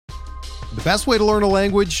The best way to learn a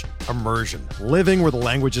language? Immersion. Living where the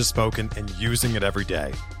language is spoken and using it every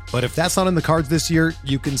day. But if that's not in the cards this year,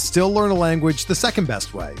 you can still learn a language the second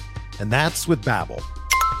best way, and that's with Babbel.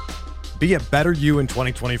 Be a better you in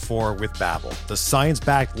 2024 with Babbel, the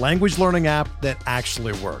science-backed language learning app that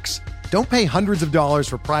actually works. Don't pay hundreds of dollars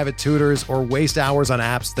for private tutors or waste hours on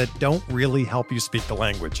apps that don't really help you speak the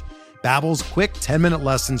language. Babbel's quick 10-minute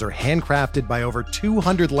lessons are handcrafted by over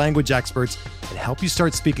 200 language experts and help you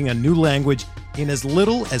start speaking a new language in as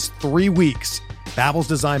little as 3 weeks. Babbel's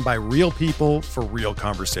designed by real people for real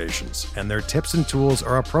conversations, and their tips and tools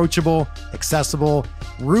are approachable, accessible,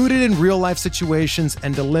 rooted in real-life situations,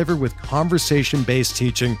 and delivered with conversation-based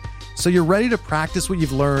teaching, so you're ready to practice what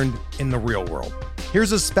you've learned in the real world.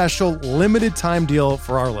 Here's a special limited-time deal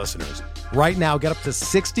for our listeners. Right now, get up to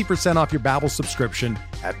 60% off your Babbel subscription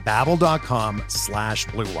at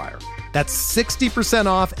babbel.com/Blue Wire. That's 60%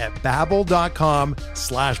 off at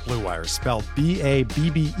babbel.com/Blue Wire, spelled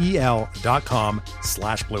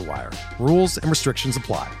BABBEL.com/Blue Wire. Rules and restrictions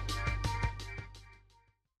apply.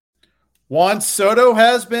 Juan Soto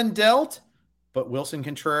has been dealt, but Wilson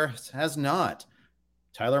Contreras has not.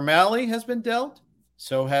 Tyler Mahle has been dealt.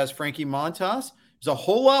 So has Frankie Montas. There's a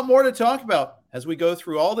whole lot more to talk about as we go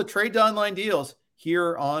through all the trade deadline deals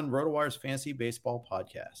here on RotoWire's Fantasy Baseball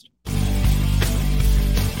Podcast.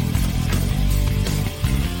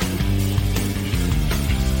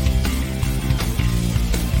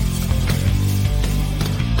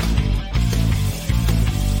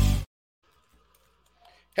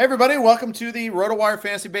 Hey, everybody. Welcome to the RotoWire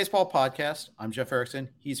Fantasy Baseball Podcast. I'm Jeff Erickson.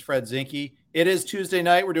 He's Fred Zinke. It is Tuesday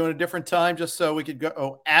night. We're doing a different time just so we could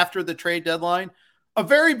go after the trade deadline. A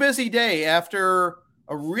very busy day after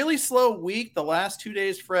a really slow week. The last 2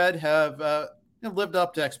 days, Fred, have lived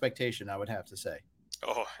up to expectation, I would have to say.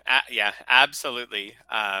 Oh, yeah, absolutely.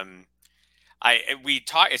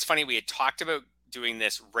 It's funny, we had talked about doing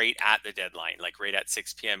this right at the deadline, like right at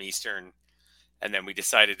 6 p.m. Eastern, and then we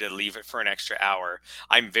decided to leave it for an extra hour.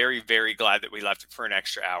 I'm very, very glad that we left it for an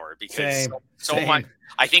extra hour because so much.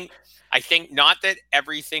 I think not that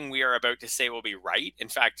everything we are about to say will be right. In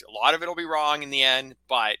fact, a lot of it will be wrong in the end,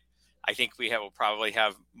 but I think will probably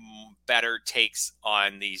have better takes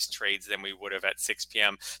on these trades than we would have at 6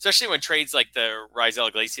 p.m., especially when trades like the Raisel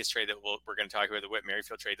Iglesias trade that we're going to talk about, the Whit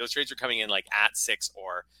Merrifield trade, those trades are coming in like at 6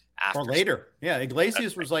 or after. Or later. Yeah,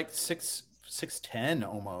 Iglesias was like 6:10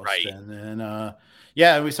 almost. Right. And then,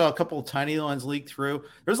 we saw a couple of tiny ones leak through.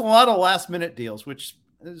 There's a lot of last-minute deals, which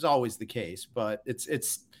is always the case, but it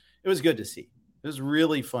was good to see. It was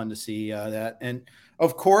really fun to see that. And,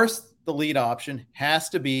 of course, the lead option has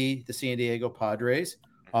to be the San Diego Padres.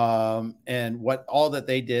 And what all that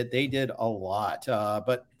they did a lot.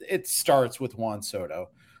 But it starts with Juan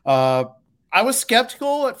Soto. I was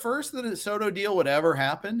skeptical at first that a Soto deal would ever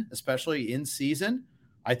happen, especially in season.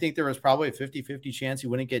 I think there was probably a 50-50 chance he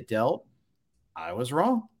wouldn't get dealt. I was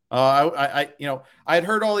wrong. I had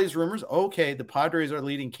heard all these rumors. Okay, the Padres are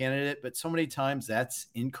leading candidate, but so many times that's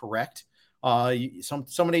incorrect. So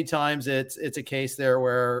many times it's a case there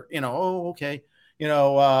where, it's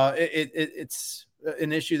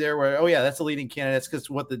an issue there where, that's the leading candidates because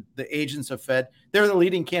what the agents have fed. They're the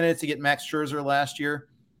leading candidates to get Max Scherzer last year,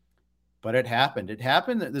 but it happened. It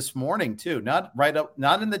happened this morning too, not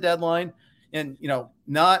in the deadline and,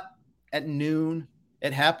 not at noon.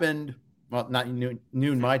 It happened. Well, not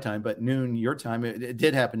noon my time, but noon your time. It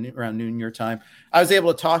did happen around noon your time. I was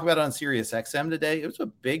able to talk about it on Sirius XM today. It was a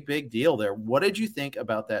big, big deal there. What did you think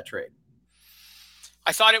about that trade?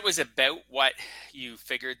 I thought it was about what you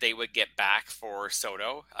figured they would get back for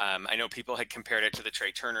Soto. I know people had compared it to the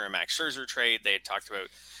Trey Turner and Max Scherzer trade. They had talked about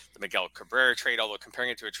the Miguel Cabrera trade, although comparing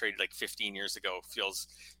it to a trade like 15 years ago feels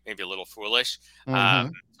maybe a little foolish. So I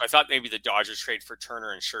thought maybe the Dodgers trade for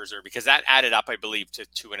Turner and Scherzer, because that added up, I believe, to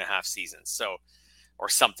 2.5 seasons. Or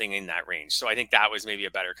something in that range. So I think that was maybe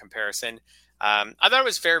a better comparison. I thought it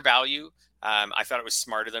was fair value. I thought it was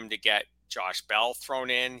smart of them to get Josh Bell thrown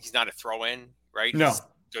in. He's not a throw-in, right? No. He's a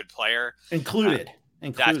good player. Included.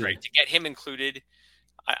 That's right. To get him included,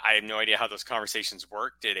 I have no idea how those conversations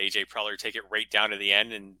worked. Did AJ Preller take it right down to the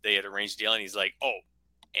end and they had arranged a deal and he's like, oh,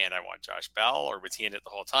 and I want Josh Bell, or was he in it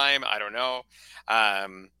the whole time? I don't know.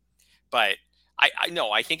 But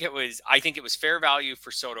I think it was fair value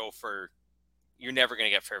for Soto. You're never going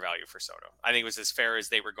to get fair value for Soto. I think it was as fair as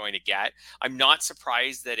they were going to get. I'm not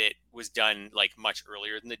surprised that it was done like much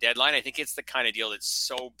earlier than the deadline. I think it's the kind of deal that's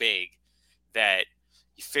so big that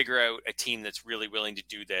you figure out a team that's really willing to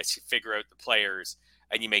do this. You figure out the players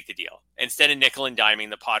and you make the deal. Instead of nickel and diming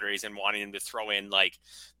the Padres and wanting them to throw in like,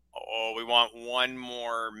 oh, we want one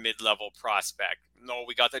more mid-level prospect. No,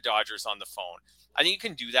 we got the Dodgers on the phone. I think you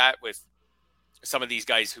can do that with some of these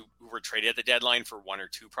guys who were traded at the deadline for 1 or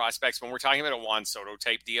 2 prospects. When we're talking about a Juan Soto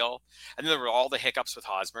type deal, and then there were all the hiccups with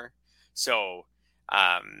Hosmer. So,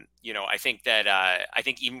 I think that I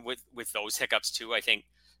think even with those hiccups too, I think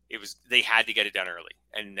they had to get it done early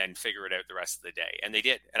and then figure it out the rest of the day, and they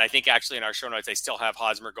did. And I think actually in our show notes, I still have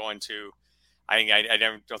Hosmer going to. I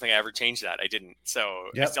don't think I ever changed that. I didn't. So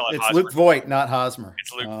yep. I still have it's Hosmer. Luke Voigt, not Hosmer.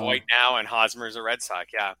 It's Luke Voigt now, and Hosmer's a Red Sox.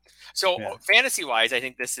 Yeah. So fantasy wise, I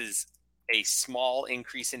think this is a small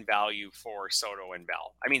increase in value for Soto and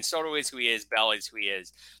Bell. I mean, Soto is who he is. Bell is who he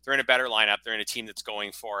is. They're in a better lineup. They're in a team that's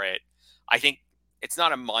going for it. I think it's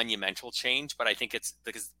not a monumental change, but I think it's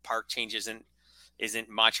because the park change isn't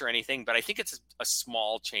much or anything, but I think it's a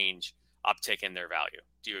small change uptick in their value.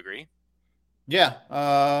 Do you agree? Yeah,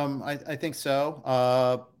 I think so.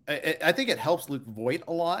 I think it helps Luke Voigt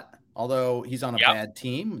a lot, although he's on a bad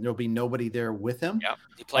team. There'll be nobody there with him. Yeah,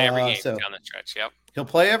 he play every game down the stretch. Yep. He'll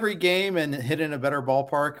play every game and hit in a better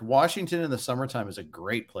ballpark. Washington in the summertime is a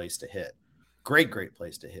great place to hit. Great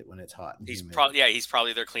place to hit when it's hot. He's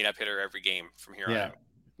probably their cleanup hitter every game from here on out.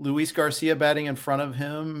 Luis Garcia batting in front of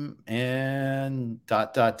him and ...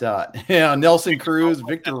 Yeah, Nelson Cruz,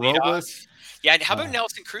 Victor Robles. Yeah, how about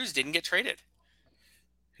Nelson Cruz didn't get traded?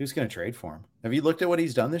 Who's going to trade for him? Have you looked at what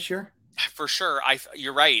he's done this year? For sure.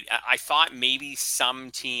 You're right. I thought maybe some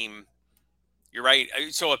team. You're right.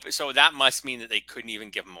 So that must mean that they couldn't even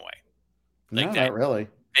give him away. No, not really.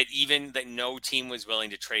 That no team was willing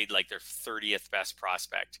to trade like their 30th best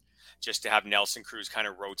prospect just to have Nelson Cruz kind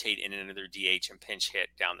of rotate in and into their DH and pinch hit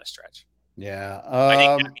down the stretch. Yeah. I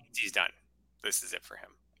think that means he's done. This is it for him.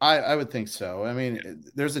 I would think so. I mean,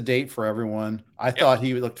 there's a date for everyone. I thought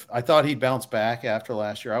he'd bounce back after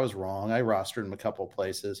last year. I was wrong. I rostered him a couple of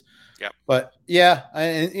places. Yeah. But yeah,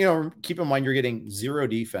 and keep in mind you're getting 0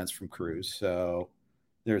 defense from Cruz. So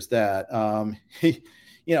there's that.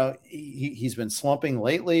 He's been slumping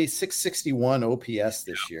lately. 661 OPS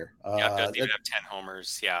this year. Doesn't even have 10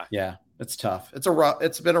 homers. Yeah. Yeah, it's tough.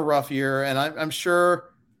 It's been a rough year, and I'm sure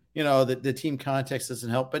the team context doesn't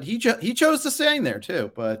help, but he chose to stay there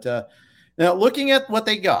too. But now looking at what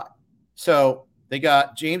they got, so they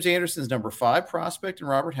got James Anderson's number 5 prospect and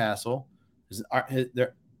Robert Hassel.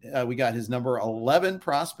 We got his number 11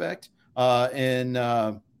 prospect in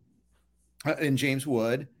James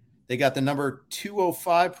Wood. They got the number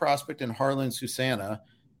 205 prospect in Harlan Susana.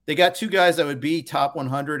 They got 2 guys that would be top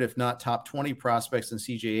 100, if not top 20 prospects in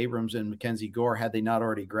CJ Abrams and Mackenzie Gore had they not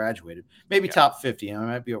already graduated. Maybe top 50. I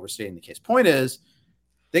might be overstating the case. Point is,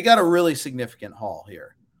 they got a really significant haul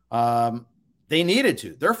here. They needed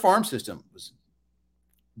to. Their farm system was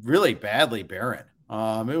really badly barren.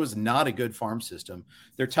 It was not a good farm system.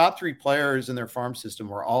 Their top 3 players in their farm system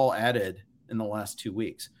were all added in the last 2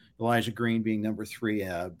 weeks. Elijah Green being number 3,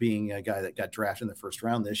 being a guy that got drafted in the first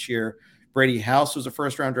round this year. Brady House was a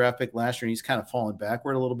first-round draft pick last year, and he's kind of fallen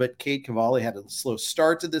backward a little bit. Cade Cavalli had a slow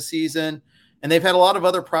start to the season, and they've had a lot of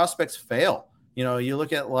other prospects fail. You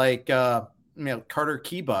look at Carter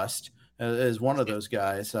Keybust as one of those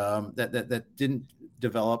guys that didn't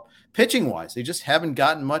develop pitching-wise. They just haven't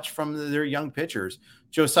gotten much from their young pitchers.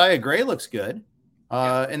 Josiah Gray looks good.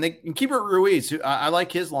 And Keibert Ruiz, who I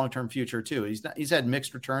like his long-term future too. He's had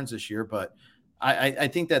mixed returns this year, but I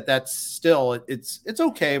think that's still it's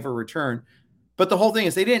okay of a return. But the whole thing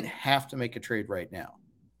is they didn't have to make a trade right now.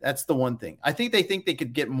 That's the one thing. I think they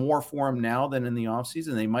could get more for him now than in the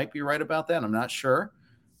offseason. They might be right about that. I'm not sure.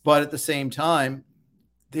 But at the same time,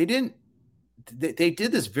 they didn't. They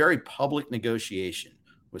did this very public negotiation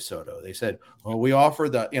with Soto. They said, well, we offer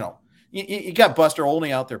you got Buster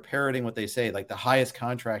Olney out there parroting what they say, like the highest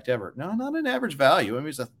contract ever. No, not an average value. I mean, it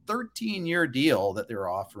was a 13-year deal that they were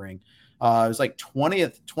offering. It was like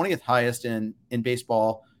 20th highest in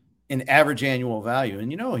baseball in average annual value.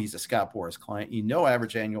 And he's a Scott Boras client.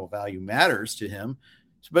 Average annual value matters to him.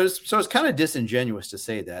 So it's kind of disingenuous to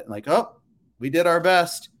say that. Like, oh, we did our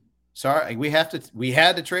best. Sorry, we had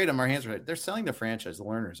to trade him. Our hands are. They're selling the franchise. The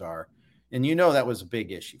Lerners are. And that was a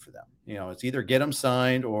big issue for them. It's either get them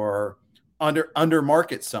signed or under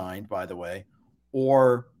market signed, by the way,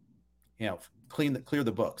 or clear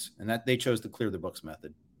the books. And that they chose the clear the books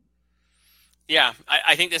method. Yeah,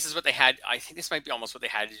 I think this is what they had. I think this might be almost what they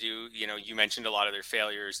had to do. You mentioned a lot of their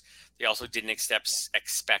failures. They also didn't expect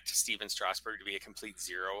Steven Strasburg to be a complete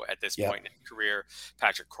zero at this point in his career.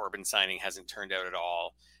 Patrick Corbin signing hasn't turned out at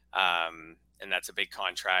all. And that's a big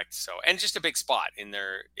contract. So, and just a big spot on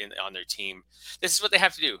their team. This is what they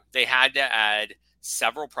have to do. They had to add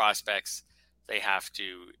several prospects. They have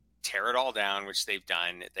to tear it all down, which they've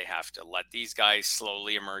done. They have to let these guys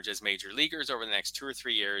slowly emerge as major leaguers over the next 2 or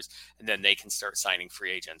 3 years, and then they can start signing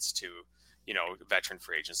free agents to, veteran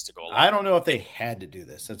free agents to go along. I don't know if they had to do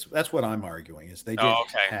this. That's what I'm arguing is they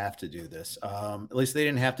didn't have to do this. At least they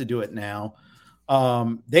didn't have to do it now.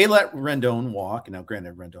 They let Rendon walk. Now,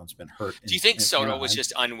 granted, Rendon's been hurt. Do you think Soto was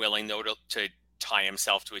just unwilling, though, to tie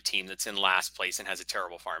himself to a team that's in last place and has a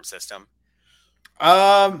terrible farm system?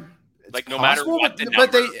 Like no matter what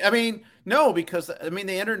no, because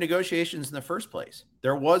they entered negotiations in the first place.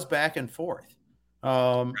 There was back and forth.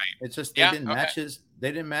 Right. It's just they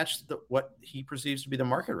didn't match what he perceives to be the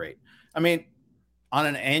market rate. I mean, on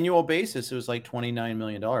an annual basis, it was like $29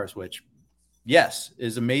 million, which, yes,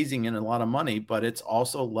 is amazing and a lot of money, but it's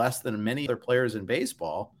also less than many other players in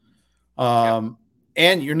baseball. And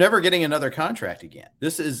you're never getting another contract again.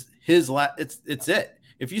 This is his it's it.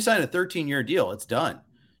 If you sign a 13-year deal, it's done.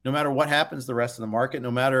 No matter what happens the rest of the market,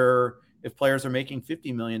 no matter if players are making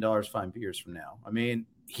 $50 million 5 years from now. I mean,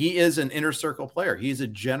 he is an inner circle player. He's a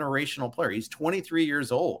generational player. He's 23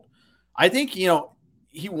 years old. I think,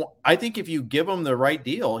 I think if you give him the right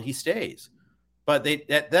deal, he stays. But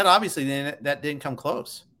that obviously that didn't come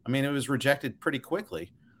close. I mean, it was rejected pretty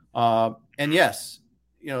quickly. And yes,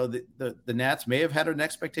 the Nats may have had an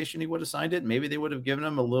expectation he would have signed it. Maybe they would have given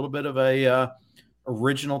him a little bit of a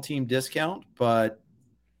original team discount, but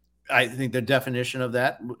I think the definition of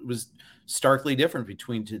that was starkly different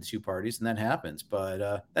between the two parties, and that happens.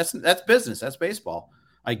 But that's business. That's baseball.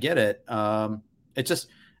 I get it.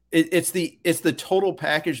 It's the total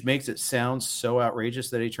package makes it sound so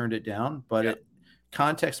outrageous that he turned it down, but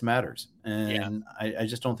context matters, and I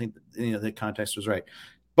just don't think the context was right.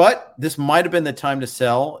 But this might have been the time to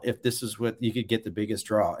sell if this is what you could get the biggest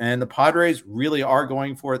draw. And the Padres really are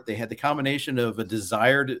going for it. They had the combination of a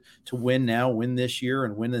desire to win now, win this year,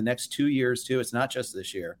 and win the next 2 years too. It's not just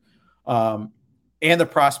this year. And the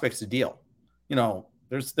prospects to deal.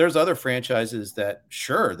 There's other franchises that,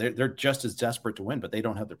 sure, they're just as desperate to win, but they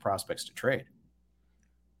don't have the prospects to trade.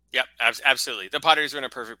 Yep, absolutely. The Padres are in a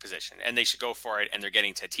perfect position, and they should go for it. And they're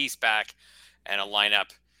getting Tatis back, and a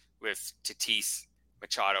lineup with Tatis,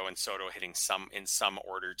 Machado, and Soto hitting in some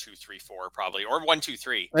order 2, 3, 4 probably, or 1, 2,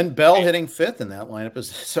 3. And Bell hitting fifth in that lineup is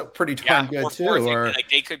so pretty darn good too. Like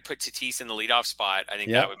they could put Tatis in the leadoff spot. I think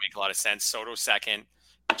that would make a lot of sense. Soto second,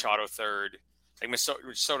 Machado third. Like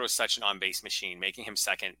Soto is such an on-base machine. Making him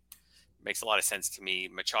second makes a lot of sense to me.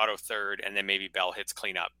 Machado third, and then maybe Bell hits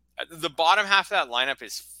cleanup. The bottom half of that lineup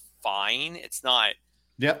is fine. It's not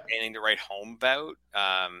anything to write home about.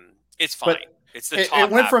 It's fine. But it's the top. It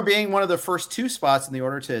went from being one of the first 2 spots in the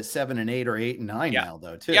order to 7 and 8 or 8 and 9 now,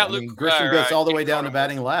 though. Too. Yeah, Grisham goes all the way down to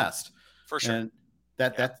batting last for sure. And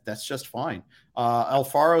that's just fine.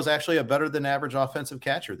 Alfaro's actually a better than average offensive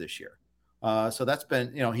catcher this year. So that's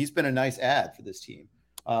been, he's been a nice add for this team.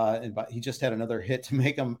 And he just had another hit to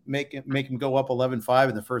make him go up 11-5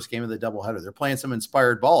 in the first game of the doubleheader. They're playing some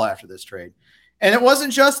inspired ball after this trade, and it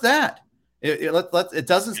wasn't just that. It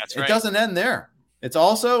doesn't end there. It's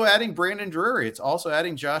also adding Brandon Drury. It's also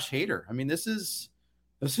adding Josh Hader. I mean, this is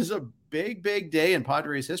a big day in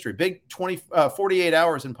Padres history. Big 48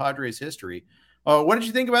 hours in Padres history. What did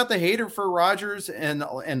you think about the Hader for Rogers and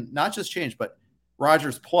not just change, but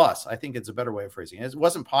Rogers plus? I think it's a better way of phrasing it. It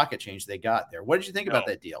wasn't pocket change they got there. What did you think about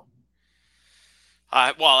that deal?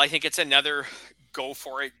 Well, I think it's another go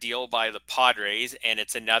for it deal by the Padres, and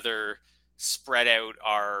it's another spread out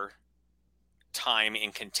our time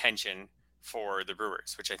in contention for the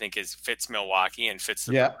Brewers, which I think fits Milwaukee and fits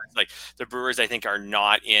the Brewers. Like the Brewers, I think are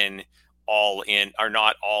not all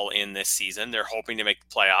in this season. They're hoping to make the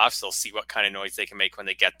playoffs. They'll see what kind of noise they can make when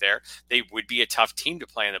they get there. They would be a tough team to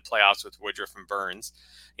play in the playoffs with Woodruff and Burns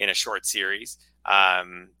in a short series.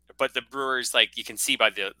 But the Brewers, like you can see by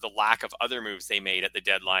the lack of other moves they made at the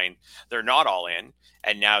deadline, they're not all in.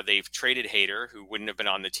 And now they've traded Hader, who wouldn't have been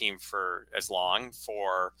on the team for as long,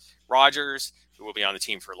 for Rogers, who will be on the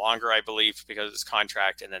team for longer, I believe, because of his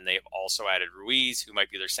contract. And then they've also added Ruiz, who might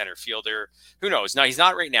be their center fielder. Who knows? No, he's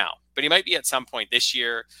not right now, but he might be at some point this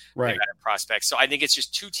year. Right. Prospects. So I think it's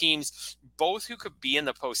just 2 teams, both who could be in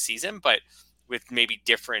the postseason, but with maybe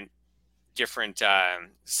different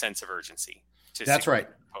sense of urgency. That's right.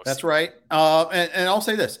 That's right. And I'll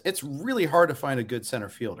say this. It's really hard to find a good center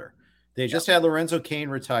fielder. They just had Lorenzo Cain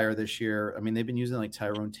retire this year. I mean, they've been using like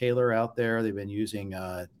Tyrone Taylor out there. They've been using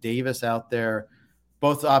Davis out there.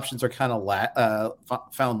 Both options are kind of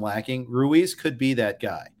found lacking. Ruiz could be that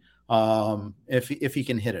guy if he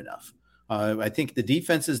can hit enough. I think the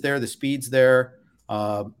defense is there. The speed's there.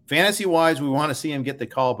 Fantasy-wise, we want to see him get the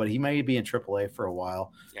call, but he may be in AAA for a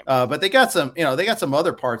while. Yep. But they got some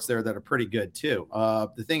other parts there that are pretty good too.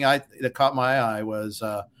 The thing that caught my eye was,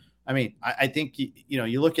 I think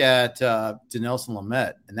you look at Dinelson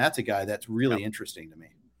Lamet, and that's a guy that's really interesting to me.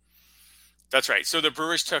 That's right. So the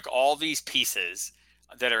Brewers took all these pieces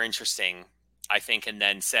that are interesting, I think, and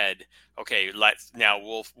then said, okay,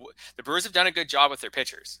 the Brewers have done a good job with their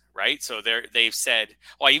pitchers, right? So they've said,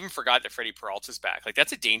 I even forgot that Freddie Peralta's back. Like,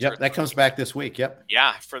 that's a danger. Yep, that comes back this week. Yep.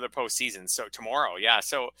 Yeah, for the postseason. So tomorrow, yeah.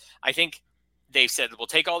 So I think they've said, we'll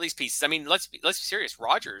take all these pieces. I mean, let's be serious.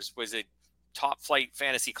 Rogers was a top flight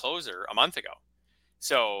fantasy closer a month ago.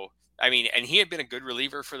 So, I mean, and he had been a good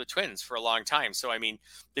reliever for the Twins for a long time. So, I mean,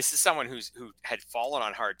 this is someone who had fallen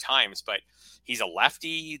on hard times, but he's a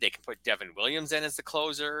lefty. They can put Devin Williams in as the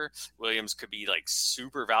closer. Williams could be like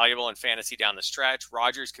super valuable in fantasy down the stretch.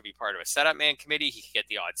 Rogers could be part of a setup man committee. He could get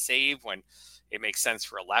the odd save when it makes sense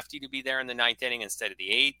for a lefty to be there in the 9th inning instead of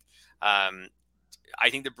the 8th. I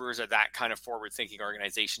think the Brewers are that kind of forward-thinking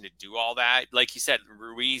organization to do all that. Like you said,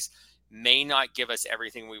 Ruiz may not give us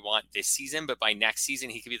everything we want this season, but by next season,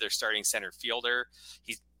 he could be their starting center fielder.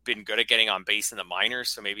 He's been good at getting on base in the minors,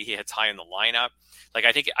 so maybe he hits high in the lineup. Like,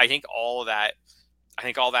 I think all that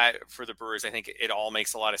for the Brewers, I think it all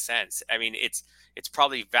makes a lot of sense. I mean, it's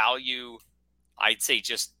probably value, I'd say,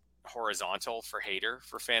 just horizontal for Hader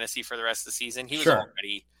for fantasy for the rest of the season. He was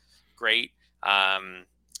already great.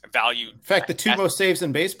 Value. In fact, the two most saves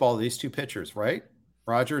in baseball, these two pitchers, right?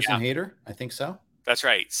 Rogers and Hader. I think so. That's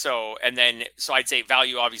right. So I'd say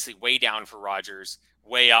value obviously way down for Rogers,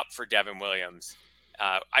 way up for Devin Williams.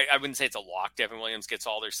 I wouldn't say it's a lock. Devin Williams gets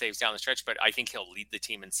all their saves down the stretch, but I think he'll lead the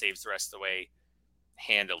team in saves the rest of the way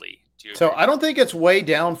handily. So I don't think it's way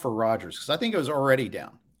down for Rogers because I think it was already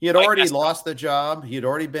down. He had already lost the job. He had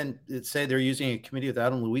already been, say they're using a committee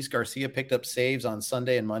without him. Luis Garcia picked up saves on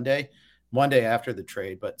Sunday and Monday after the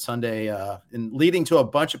trade, but Sunday, and leading to a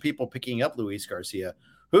bunch of people picking up Luis Garcia,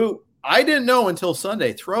 who I didn't know until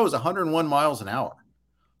Sunday throws 101 miles an hour.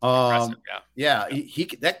 All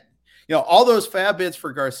those fab bids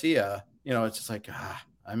for Garcia, it's just like,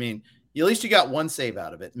 I mean, at least you got one save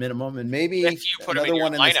out of it minimum, and maybe another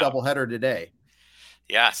one in this doubleheader today.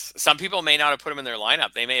 Yes. Some people may not have put him in their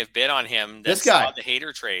lineup. They may have bid on him. This guy, the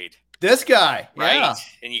Hader trade. This guy, right? Yeah.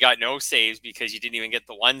 And you got no saves because you didn't even get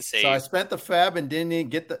the one save. So I spent the fab and didn't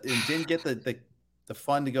get the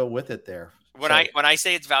fun to go with it there. When I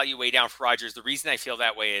say it's value way down for Rogers, the reason I feel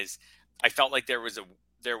that way is I felt like there was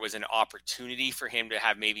an opportunity for him to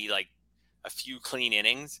have maybe like a few clean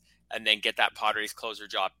innings and then get that Padres closer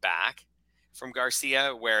job back from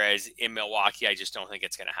Garcia. Whereas in Milwaukee, I just don't think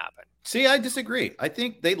it's going to happen. See, I disagree. I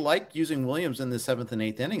think they like using Williams in the 7th and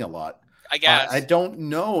 8th inning a lot. I guess. I don't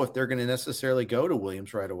know if they're going to necessarily go to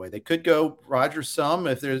Williams right away. They could go Rogers some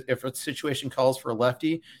if a situation calls for a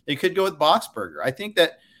lefty. They could go with Boxberger. I think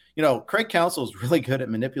that, Craig Counsell is really good at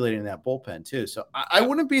manipulating that bullpen too. So I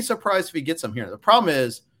wouldn't be surprised if he gets some here. The problem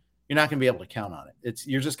is you're not going to be able to count on it.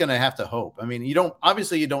 You're just going to have to hope. I mean, you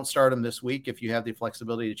don't start him this week if you have the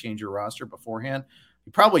flexibility to change your roster beforehand.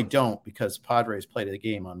 You probably don't because Padres played the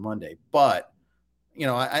game on Monday, but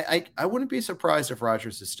I wouldn't be surprised if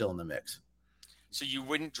Rogers is still in the mix. So you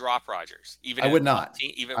wouldn't drop Rogers? I would not.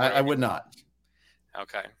 I would not.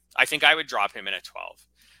 Okay. I think I would drop him in at 12.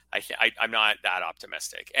 I'm not that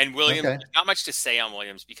optimistic. And Williams, not much to say on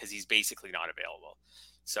Williams because he's basically not available.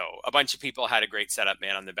 So a bunch of people had a great setup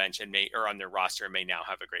man on the bench or on their roster and may now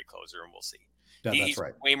have a great closer, and we'll see. Yeah, he's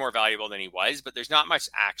right. Way more valuable than he was, but there's not much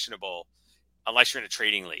actionable unless you're in a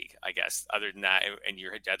trading league, I guess, other than that, and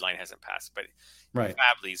your deadline hasn't passed. But in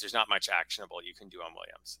fab leagues, there's not much actionable you can do on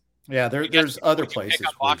Williams. Yeah, there's other places.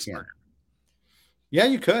 Yeah,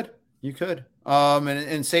 you could.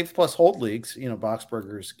 And safe plus hold leagues,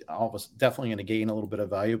 Boxberger's definitely going to gain a little bit of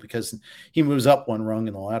value because he moves up one rung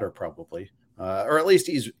in the ladder probably, or at least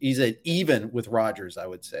he's at even with Rogers, I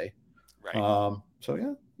would say. Right. I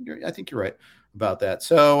think you're right about that.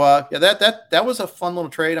 So that was a fun little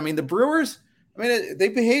trade. I mean, the Brewers, they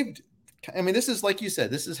behaved. This is like you said,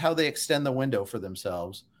 this is how they extend the window for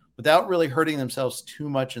themselves without really hurting themselves too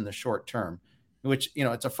much in the short term. Which,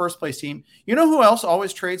 it's a first place team. You know who else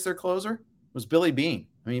always trades their closer? Was Billy Beane.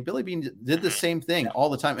 Billy Beane did the same thing all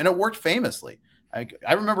the time, and it worked famously. I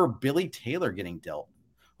remember Billy Taylor getting dealt,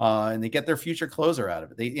 and they get their future closer out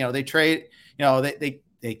of it. They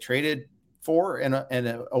traded for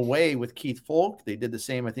and away with Keith Folk. They did the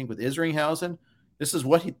same, I think, with Isringhausen. This is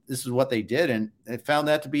what they did, and they found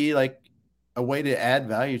that to be like a way to add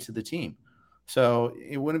value to the team. So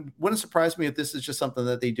it wouldn't surprise me if this is just something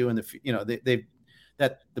that they do in the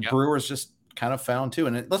Brewers just kind of found too.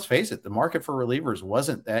 And let's face it, the market for relievers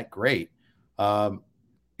wasn't that great,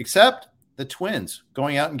 except the Twins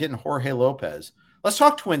going out and getting Jorge Lopez. Let's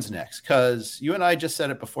talk Twins next because you and I just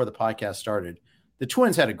said it before the podcast started. The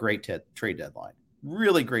Twins had a great trade deadline,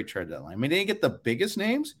 really great trade deadline. They didn't get the biggest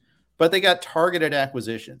names, but they got targeted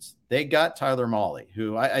acquisitions. They got Tyler Mahle,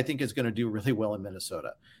 who I think is going to do really well in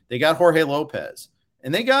Minnesota. They got Jorge Lopez,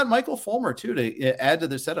 and they got Michael Fulmer too to add to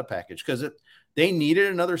their setup package because they needed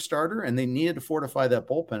another starter and they needed to fortify that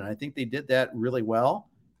bullpen. And I think they did that really well.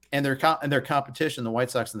 And their competition, the White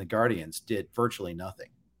Sox and the Guardians, did virtually nothing.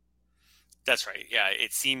 That's right. Yeah,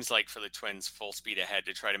 it seems like for the Twins, full speed ahead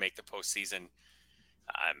to try to make the postseason.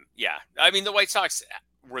 Yeah, I mean, the White Sox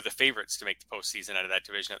were the favorites to make the postseason out of that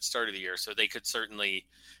division at the start of the year, so they could certainly,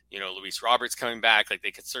 Luis Roberts coming back, like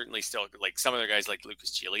they could certainly still, like some other guys like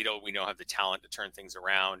Lucas Giolito, we know have the talent to turn things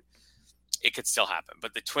around. It could still happen,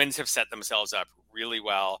 but the Twins have set themselves up really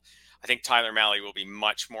well. I think Tyler Mahle will be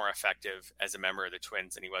much more effective as a member of the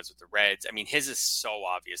Twins than he was with the Reds. I mean, his is so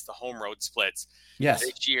obvious. The home road splits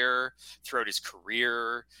this year, throughout his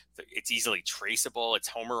career, it's easily traceable. It's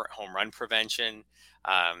home run prevention.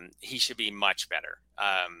 He should be much better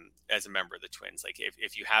as a member of the Twins. Like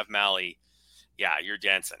if you have Mahle, yeah, you're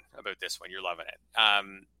dancing about this one. You're loving it.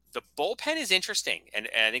 The bullpen is interesting, and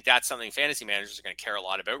I think that's something fantasy managers are going to care a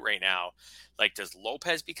lot about right now. Like, does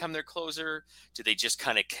Lopez become their closer? Do they just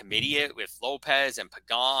kind of committee it with Lopez and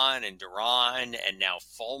Pagan and Duran, and now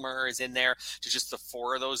Fulmer is in there? To just the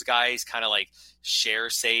four of those guys kind of like share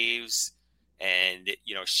saves and,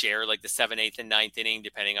 share like the 7th, 8th, and 9th inning,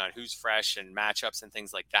 depending on who's fresh and matchups and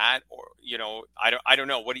things like that? Or, I don't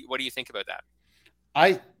know. What do you think about that?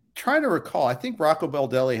 I trying to recall, I think Rocco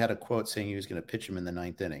Baldelli had a quote saying he was going to pitch him in the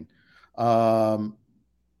 9th inning.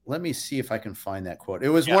 Let me see if I can find that quote. It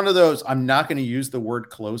was one of those, I'm not going to use the word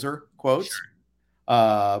closer quotes, sure.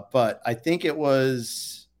 But I think it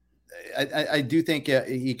was, I do think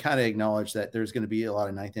he kind of acknowledged that there's going to be a lot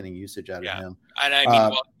of 9th inning usage out of him. And I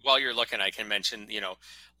mean, while you're looking, I can mention,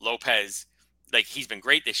 Lopez, like he's been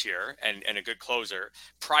great this year and a good closer.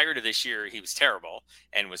 Prior to this year, he was terrible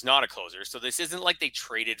and was not a closer. So this isn't like they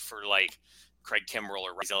traded for like Craig Kimbrell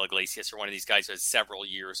or Raisel Iglesias or one of these guys who has several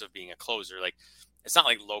years of being a closer. Like it's not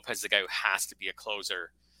like Lopez is the guy who has to be a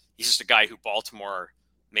closer. He's just a guy who Baltimore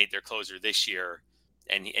made their closer this year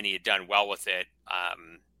and he had done well with it.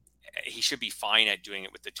 He should be fine at doing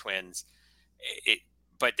it with the Twins.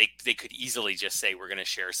 But they could easily just say, we're going to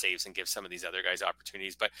share saves and give some of these other guys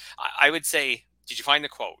opportunities. But I would say, did you find the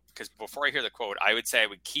quote? Because before I hear the quote, I would say I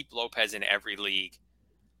would keep Lopez in every league.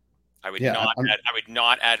 I would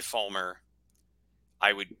not add Fulmer.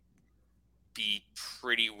 I would be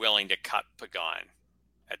pretty willing to cut Pagan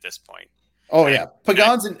at this point. Oh, yeah.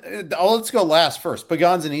 Pagan's let's go last first.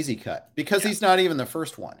 Pagan's an easy cut because he's not even the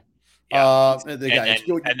first one. Yeah.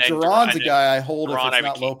 Duran's a guy I hold if it's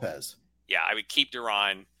not Lopez. Yeah, I would keep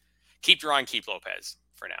Duran, keep Lopez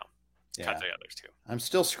for now. Yeah. Cut the others too. I'm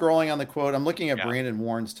still scrolling on the quote. I'm looking at Brandon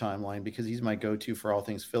Warren's timeline because he's my go-to for all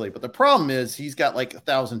things Philly. But the problem is he's got like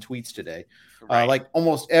 1,000 tweets today, like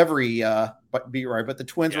almost every beat writer. But the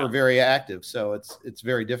Twins were very active, so it's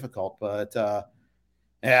very difficult. But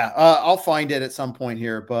I'll find it at some point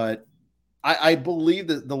here. But I believe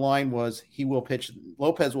that the line was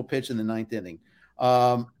Lopez will pitch in the 9th inning.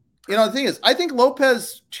 The thing is, I think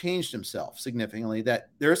Lopez changed himself significantly, that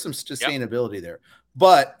there's some sustainability there.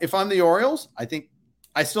 But if I'm the Orioles,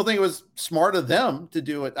 I still think it was smart of them to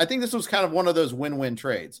do it. I think this was kind of one of those win-win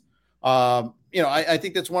trades. I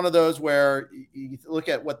think that's one of those where you look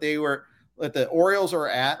at what the Orioles are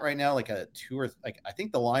at right now, like a 2 or like, I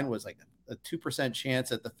think the line was like a 2%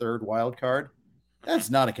 chance at the 3rd wild card.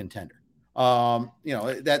 That's not a contender.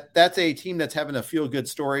 That's a team that's having a feel good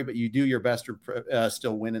story, but you do your best to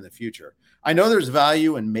still win in the future. I know there's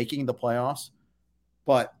value in making the playoffs,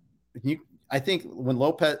 but I think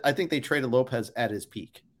they traded Lopez at his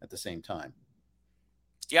peak at the same time.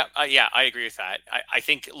 Yeah. I agree with that. I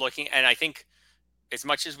think as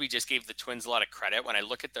much as we just gave the Twins a lot of credit, when I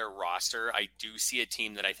look at their roster, I do see a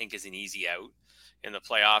team that I think is an easy out in the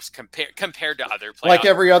playoffs compared to other playoffs. Like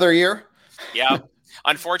every other year. Yeah.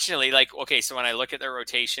 Unfortunately, so when I look at their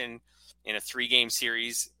rotation in a 3-game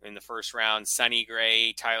series in the first round, Sonny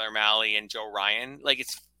Gray, Tyler Mahle, and Joe Ryan, like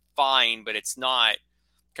it's fine, but it's not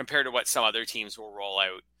compared to what some other teams will roll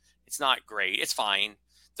out. It's not great. It's fine.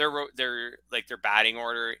 Their batting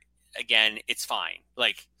order, again, it's fine.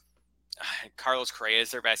 Like Carlos Correa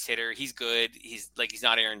is their best hitter. He's good. He's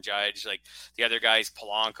not Aaron Judge. Like the other guys,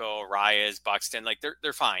 Polanco, Reyes, Buxton, like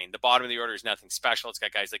they're fine. The bottom of the order is nothing special. It's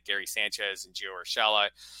got guys like Gary Sanchez and Gio Urshela.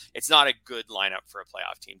 It's not a good lineup for a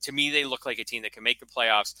playoff team. To me, they look like a team that can make the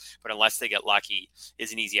playoffs, but unless they get lucky,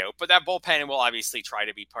 is an easy out. But that bullpen will obviously try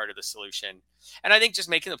to be part of the solution. And I think just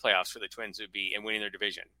making the playoffs for the Twins and winning their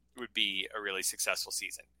division would be a really successful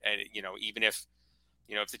season. And, even if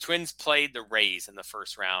the Twins played the Rays in the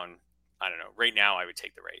first round, I don't know. Right now, I would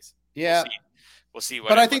take the Rays. Yeah. We'll see.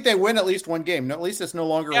 But I think they win at least one game. No, at least it's no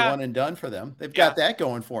longer a one and done for them. They've got that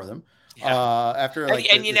going for them. After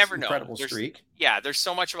and you never know. Incredible streak. There's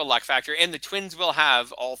so much of a luck factor, and the Twins will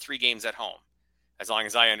have all 3 games at home, as long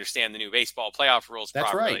as I understand the new baseball playoff rules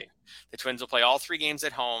properly. Right. The Twins will play all 3 games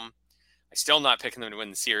at home. I'm still not picking them to win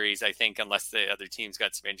the series, I think, unless the other team's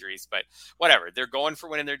got some injuries. But whatever, they're going for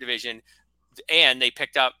winning their division, and they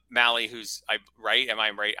picked up Malley, who's right? Am I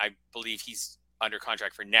right? I believe he's under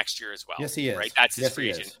contract for next year as well. Yes, he is. Right, that's his free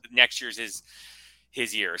agent. Next year's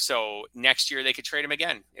his year. So next year they could trade him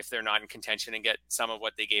again if they're not in contention and get some of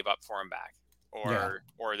what they gave up for him back, or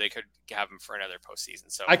they could have him for another postseason.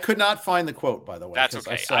 So I could not find the quote, by the way. That's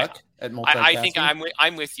okay. I suck at multitasking. I think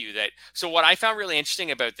I'm with you that. So what I found really interesting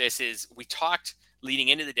about this is we talked leading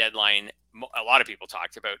into the deadline. A lot of people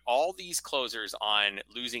talked about all these closers on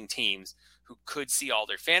losing teams who could see all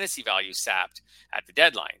their fantasy value sapped at the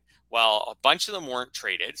deadline. Well, a bunch of them weren't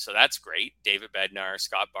traded, so that's great. David Bednar,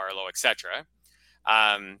 Scott Barlow, etc.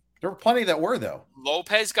 There were plenty that were, though.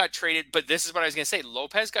 Lopez got traded, but this is what I was going to say.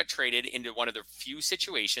 Lopez got traded into one of the few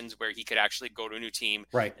situations where he could actually go to a new team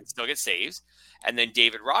and still get saves. And then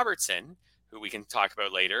David Robertson, who we can talk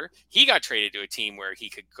about later, he got traded to a team where he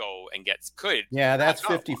could go and could. Yeah, that's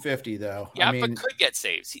 50-50, though. Yeah, but could get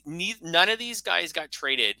saves. None of these guys got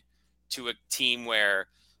traded to a team where,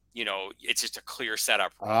 it's just a clear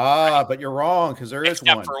setup. But you're wrong, because there is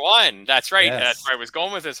one. Except for one. That's right. Yes. That's where I was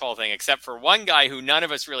going with this whole thing. Except for one guy who none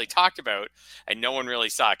of us really talked about and no one really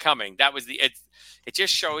saw coming. That was it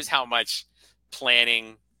just shows how much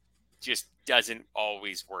planning just doesn't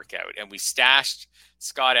always work out. And we stashed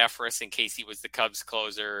Scott Effross in case he was the Cubs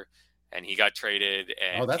closer, and he got traded.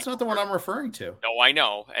 And that's not the one I'm referring to. No, I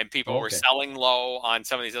know. And people were selling low on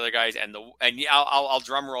some of these other guys. And I'll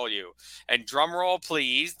drum roll you. And drum roll,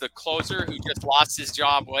 please. The closer who just lost his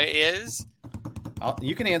job is.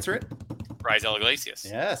 You can answer it. Raisel Iglesias.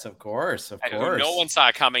 Yes, of course. Who no one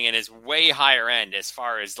saw coming, and is way higher end as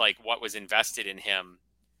far as what was invested in him.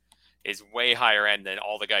 Is way higher end than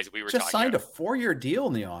all the guys we were just talking about. Just signed a 4-year deal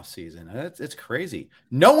in the offseason. It's crazy.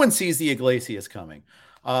 No one sees the Iglesias coming.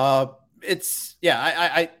 This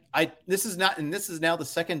is now the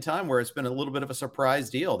second time where it's been a little bit of a surprise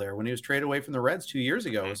deal there. When he was traded away from the Reds 2 years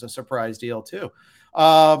ago, it was a surprise deal too.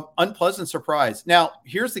 Unpleasant surprise. Now,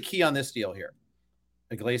 here's the key on this deal here.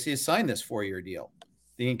 Iglesias signed this 4-year deal.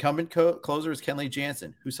 The incumbent closer is Kenley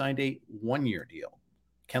Jansen, who signed a 1-year deal.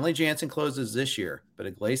 Kenley Jansen closes this year, but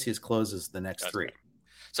Iglesias closes the next 3. Right.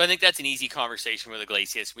 So I think that's an easy conversation with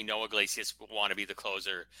Iglesias. We know Iglesias will want to be the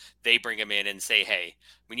closer. They bring him in and say, hey,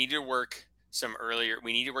 we need to work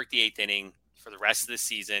we need to work the 8th inning for the rest of the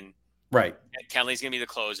season. Right. Kenley's going to be the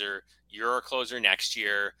closer. You're a closer next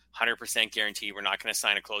year, 100% guarantee. We're not going to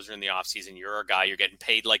sign a closer in the offseason. You're a guy. You're getting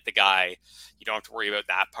paid like the guy. You don't have to worry about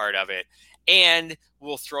that part of it. And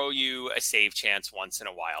we'll throw you a save chance once in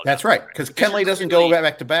a while. That's right, because Kenley doesn't go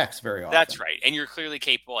back-to-backs very often. That's right, and you're clearly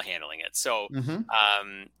capable of handling it. So, and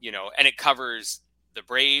it covers the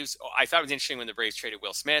Braves. I thought it was interesting when the Braves traded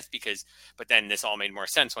Will Smith but then this all made more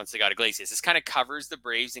sense once they got Iglesias. This kind of covers the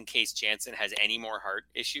Braves in case Jansen has any more heart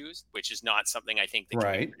issues, which is not something I think that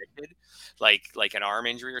can be predicted, like an arm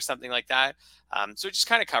injury or something like that. So it just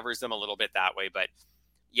kind of covers them a little bit that way. But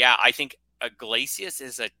yeah, I think Iglesias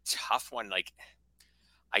is a tough one.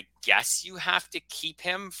 I guess you have to keep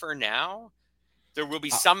him for now. There will be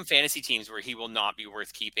some fantasy teams where he will not be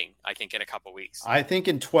worth keeping, I think, in a couple weeks. I think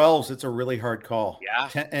in 12s, it's a really hard call. Yeah.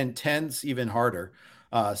 And 10s, even harder.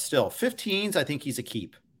 Still, 15s, I think he's a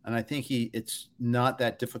keep. And I think it's not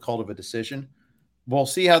that difficult of a decision. We'll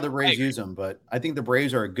see how the Braves use him, but I think the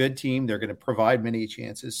Braves are a good team. They're going to provide many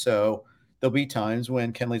chances. So there'll be times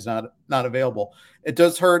when Kenley's not available. It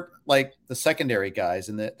does hurt the secondary guys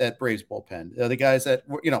in that Braves bullpen. The guys that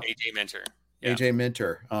AJ Minter. Yeah. AJ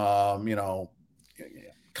Minter.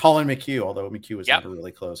 Colin McHugh, although McHugh was never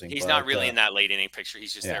really closing. He's not really in that late inning picture.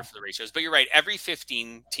 He's just there for the ratios. But you're right. Every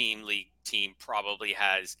 15-team league team probably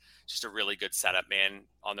has just a really good setup man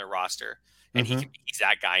on their roster. And he's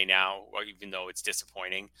that guy now, even though it's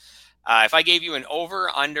disappointing. If I gave you an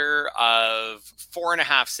over-under of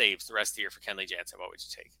 4.5 saves the rest of the year for Kenley Jansen, what would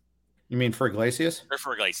you take? You mean for Iglesias? Or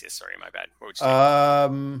for Iglesias, sorry, my bad. What would you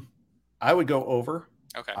take? I would go over.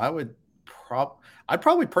 Okay. I'd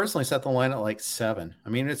probably personally set the line at 7. I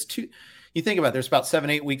mean, it's too. You think about it, there's about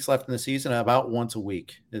 7-8 weeks left in the season. About once a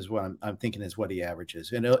week is what I'm thinking is what he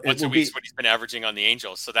averages. And once a week is what he's been averaging on the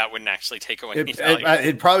Angels, so that wouldn't actually take away any value.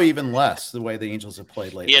 It'd probably even less the way the Angels have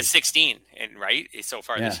played lately. He has 16, so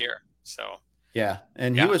far this year. So yeah,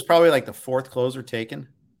 and he was probably the 4th closer taken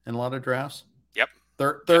in a lot of drafts. Yep.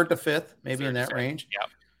 Third to 5th, maybe in that range. Yep.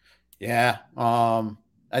 Yeah.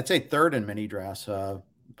 I'd say third in many drafts.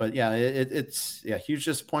 But yeah, it's huge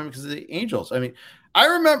disappointment because of the Angels. I mean,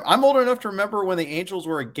 I'm old enough to remember when the Angels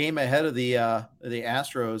were a game ahead of the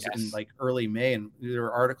Astros in like early May, and there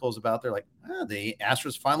were articles about the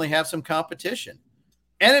Astros finally have some competition,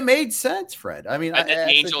 and it made sense, Fred. I mean, the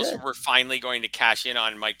Angels were finally going to cash in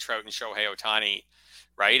on Mike Trout and Shohei Ohtani,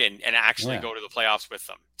 right, and actually go to the playoffs with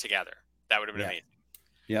them together. That would have been amazing.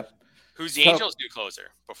 Yep. Who's the Angels' new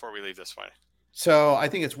closer before we leave this one? So I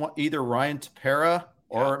think it's either Ryan Tepera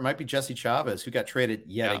or it might be Jesse Chavez, who got traded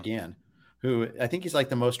yet again. Who I think he's like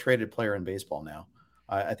the most traded player in baseball now.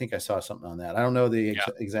 I think I saw something on that. I don't know the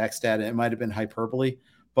exact stat. It might have been hyperbole,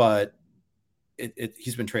 but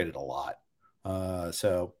he's been traded a lot.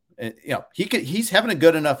 He's having a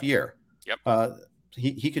good enough year. Yep.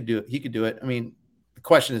 He could do it. He could do it. I mean, the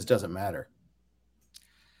question is, does it matter?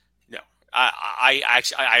 No, I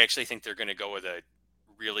actually think they're going to go with a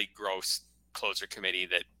really gross closer committee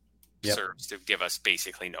that serves to give us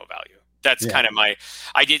basically no value. That's kind of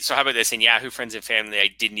so how about this? In Yahoo Friends and Family, I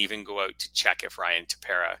didn't even go out to check if Ryan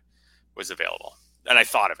Tepera was available. And I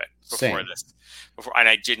thought of it before, and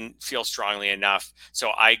I didn't feel strongly enough.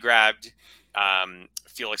 So I grabbed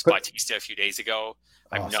Felix Bautista a few days ago.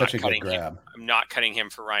 I'm not cutting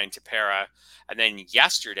him for Ryan Tepera. And then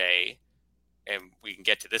yesterday, and we can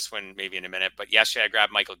get to this one maybe in a minute, but yesterday I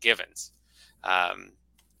grabbed Michael Givens.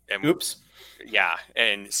 Oops. Yeah.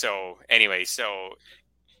 And so anyway,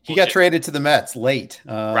 he got traded to the Mets late.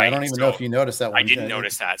 Right. I don't even know if you noticed that one. I didn't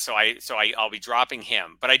notice that. So I'll be dropping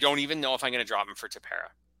him, but I don't even know if I'm going to drop him for Tepera.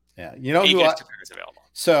 Yeah. You know Tepera's available.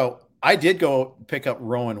 So I did go pick up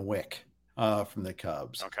Rowan Wick from the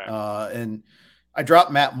Cubs. Okay. And I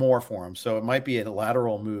dropped Matt Moore for him. So it might be a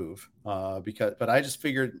lateral move but I just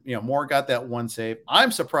figured, Moore got that one save.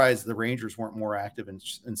 I'm surprised the Rangers weren't more active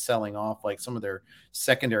in selling off like some of their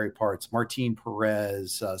secondary parts, Martin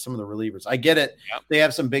Perez, some of the relievers. I get it. Yep. They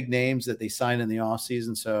have some big names that they signed in the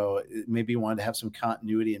offseason. So maybe wanted to have some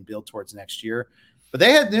continuity and build towards next year. But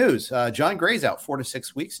they had news. John Gray's out 4 to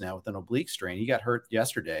 6 weeks now with an oblique strain. He got hurt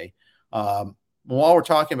yesterday. While we're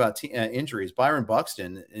talking about injuries, Byron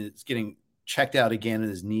Buxton is getting checked out again in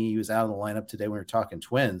his knee. He was out of the lineup today when we were talking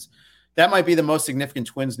Twins. That might be the most significant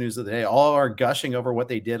Twins news of the day. All our gushing over what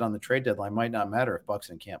they did on the trade deadline might not matter if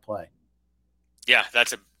Buxton can't play. Yeah,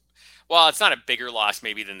 it's not a bigger loss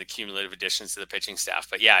maybe than the cumulative additions to the pitching staff,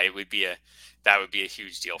 but yeah, that would be a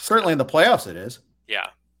huge deal. Certainly in the playoffs it is. Yeah,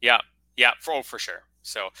 for sure.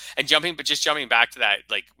 So, just jumping back to that,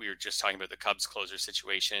 like we were just talking about the Cubs closer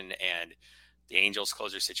situation and the Angels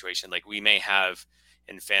closer situation, like we may have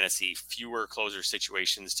in fantasy fewer closer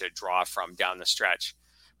situations to draw from down the stretch,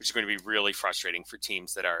 which is going to be really frustrating for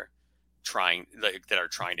teams that are trying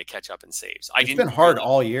to catch up in saves. It's been hard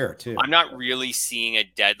all year too. I'm not really seeing a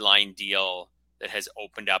deadline deal that has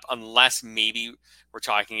opened up, unless maybe we're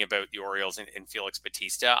talking about the Orioles and Felix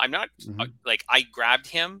Bautista. I'm not I grabbed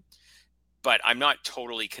him, but I'm not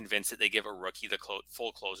totally convinced that they give a rookie the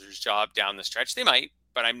full closer's job down the stretch. They might,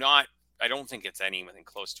 but I don't think it's anything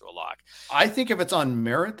close to a lock. I think if it's on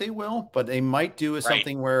merit, they will, but they might do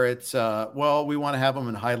something where it's, we want to have them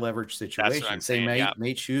in high leverage situations. They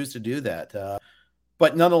may choose to do that.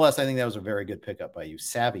 But nonetheless, I think that was a very good pickup by you.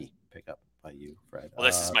 Savvy pickup by you, Fred. Well,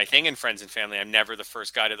 this is my thing in Friends and Family. I'm never the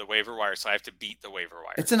first guy to the waiver wire, so I have to beat the waiver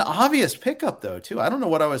wire. It's an obvious pickup, though, too. I don't know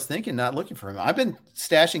what I was thinking, not looking for him. I've been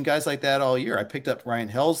stashing guys like that all year. I picked up Ryan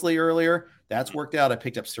Helsley earlier. That's worked out. I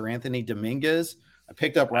picked up Sir Anthony Dominguez. I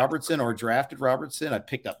picked up Robertson or drafted Robertson. I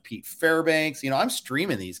picked up Pete Fairbanks. I'm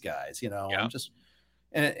streaming these guys, I'm just,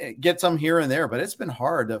 and it gets some here and there, but it's been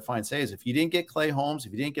hard to find saves. If you didn't get Clay Holmes,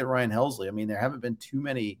 if you didn't get Ryan Helsley, I mean, there haven't been too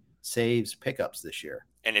many saves pickups this year.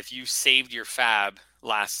 And if you saved your fab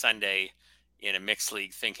last Sunday in a mixed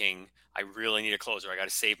league thinking, I really need a closer, I got to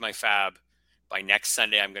save my fab by next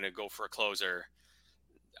Sunday, I'm going to go for a closer.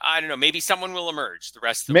 I don't know. Maybe someone will emerge the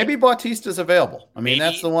rest of the Maybe Bautista's available. I mean,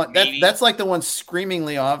 that's the one. That's like the one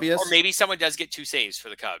screamingly obvious. Or maybe someone does get 2 saves for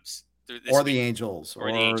the Cubs. Or the Angels.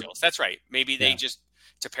 Or the Angels. That's right. Maybe they just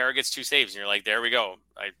Tepera gets 2 saves, and you're like, there we go.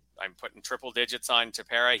 I'm putting triple digits on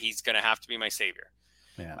Tepera. He's going to have to be my savior.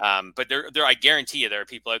 Yeah. But there, I guarantee you, there are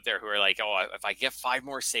people out there who are like, oh, if I get 5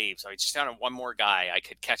 more saves, I just found one more guy, I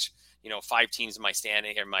could catch 5 teams in my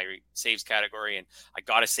standing or my saves category, and I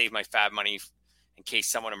got to save my fab money in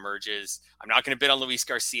case someone emerges. I'm not going to bid on Luis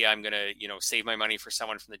Garcia. I'm going to, save my money for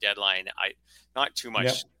someone from the deadline. Not too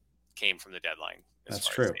much came from the deadline. That's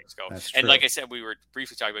true. And like I said, we were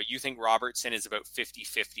briefly talking about, you think Robertson is about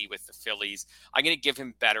 50-50 with the Phillies. I'm going to give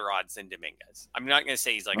him better odds than Dominguez. I'm not going to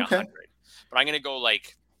say he's like 100, but I'm going to go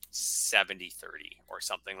like 70-30 or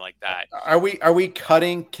something like that. Are we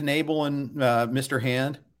cutting Knable and Mr.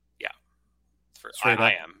 Hand? Yeah,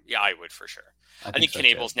 I am. Yeah, I would for sure. I think so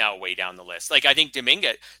Knable's too. now way down the list. Like, I think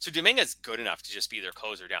Dominguez. So Dominguez good enough to just be their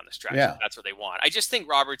closer down the stretch. Yeah. That's what they want. I just think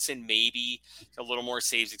Robertson maybe a little more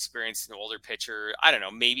saves experience, an older pitcher. I don't know.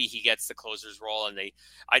 Maybe he gets the closer's role, and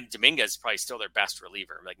Dominguez is probably still their best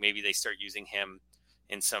reliever. Like, maybe they start using him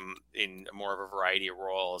in more of a variety of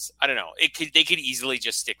roles. I don't know. They could easily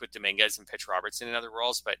just stick with Dominguez and pitch Robertson in other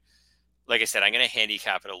roles. But like I said, I'm going to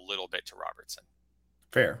handicap it a little bit to Robertson.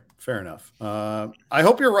 Fair enough. I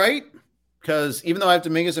hope you're right. Because even though I have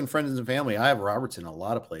Dominguez and friends and family, I have Robertson in a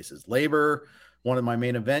lot of places. Labor, one of my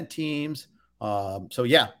main event teams. So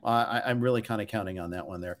yeah, I'm really kind of counting on that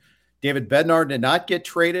one there. David Bednar did not get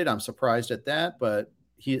traded. I'm surprised at that, but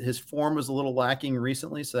his form was a little lacking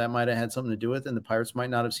recently, so that might have had something to do with it. And the Pirates might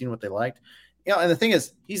not have seen what they liked. And the thing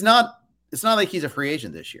is, it's not like he's a free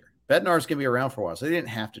agent this year. Bednar's going to be around for a while, so they didn't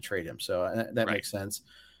have to trade him. So that makes sense.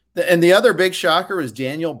 And the other big shocker is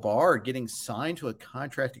Daniel Bard getting signed to a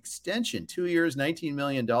contract extension, 2 years, $19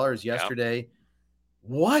 million yesterday. Yep.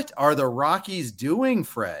 What are the Rockies doing,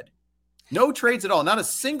 Fred? No trades at all. Not a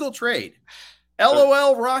single trade.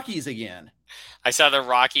 LOL Rockies again. I saw the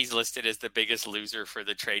Rockies listed as the biggest loser for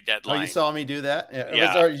the trade deadline. Oh, you saw me do that?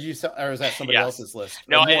 Yeah. Or was that somebody else's list?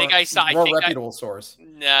 No, I think I saw. More reputable source.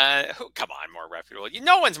 Nah, come on, more reputable.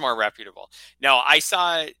 No one's more reputable. No, I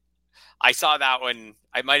saw that one.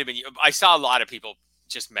 I saw a lot of people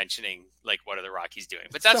just mentioning, like, what are the Rockies doing?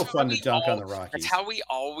 But that's so fun to dunk on the Rockies. That's how we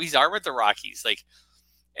always are with the Rockies. Like,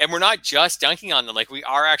 and we're not just dunking on them. Like, we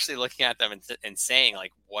are actually looking at them and saying,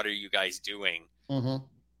 like, what are you guys doing? Mm-hmm.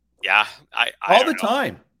 Yeah. All the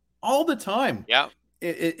time. Yeah.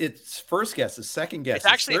 It's first guesses, second guesses.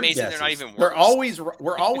 It's actually amazing guesses. they're not even worse.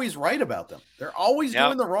 We're always right about them. They're always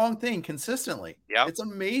doing the wrong thing consistently. Yeah. It's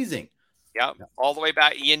amazing. Yeah, all the way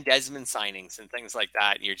back, Ian Desmond signings and things like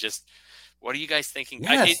that. And you're just, what are you guys thinking?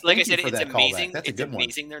 Yes, like I said, it's amazing. That's a good one. It's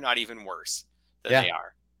amazing they're not even worse than they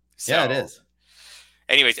are. So, yeah, it is.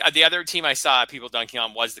 Anyways, the other team I saw people dunking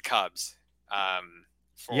on was the Cubs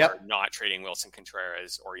for not trading Wilson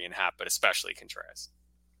Contreras or Ian Happ, but especially Contreras.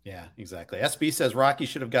 Yeah, exactly. SB says Rocky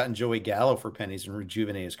should have gotten Joey Gallo for pennies and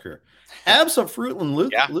rejuvenate his career.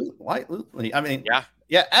 Absolutely. I mean,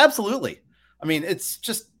 yeah, absolutely. I mean, it's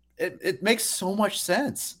just, it makes so much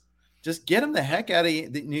sense. Just get him the heck out of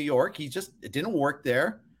New York. It didn't work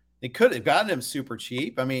there. They could have gotten him super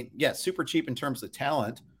cheap. I mean, super cheap in terms of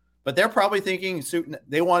talent, but they're probably thinking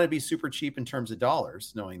they want to be super cheap in terms of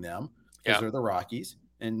dollars, knowing them, because they're the Rockies.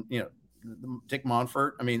 And, Dick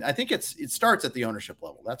Monfort. I mean, I think it starts at the ownership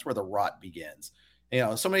level. That's where the rot begins.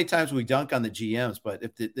 So many times we dunk on the GMs, but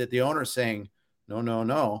if the owner's saying,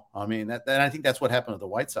 no. I mean, I think that's what happened with the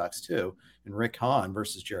White Sox too, and Rick Hahn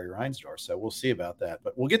versus Jerry Reinsdorf. So we'll see about that,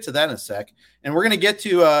 but we'll get to that in a sec. And we're going to get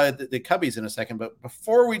to the Cubbies in a second. But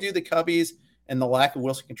before we do the Cubbies and the lack of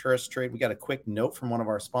Wilson Contreras trade, we got a quick note from one of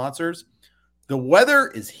our sponsors. The weather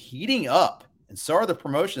is heating up, and so are the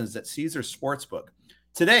promotions at Caesars Sportsbook.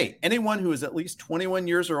 Today, anyone who is at least 21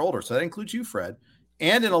 years or older, so that includes you, Fred,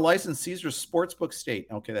 and in a licensed Caesars Sportsbook state,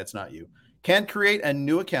 okay, that's not you, can create a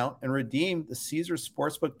new account and redeem the Caesars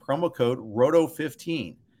Sportsbook promo code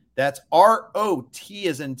ROTO15. That's ROT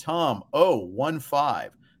as in Tom,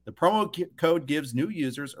 15. The promo code gives new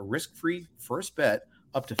users a risk-free first bet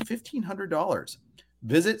up to $1,500.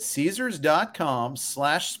 Visit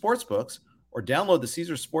Caesars.com/sportsbooks or download the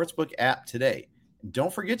Caesars Sportsbook app today. And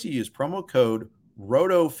don't forget to use promo code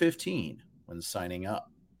ROTO15 when signing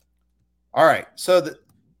up. All right, so the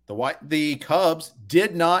Cubs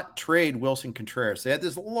did not trade Wilson Contreras. They had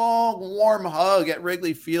this long, warm hug at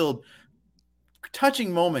Wrigley Field,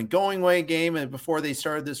 touching moment, going away game, and before they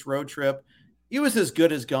started this road trip, he was as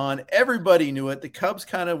good as gone. Everybody knew it. The Cubs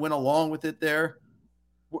kind of went along with it there.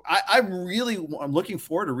 I'm looking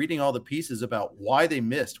forward to reading all the pieces about why they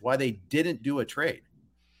missed, why they didn't do a trade.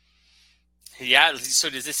 Yeah. So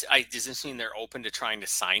does this mean they're open to trying to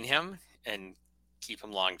sign him and keep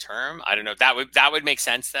him long term? I don't know. That would make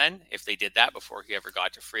sense then if they did that before he ever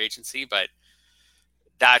got to free agency. But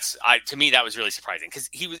to me that was really surprising because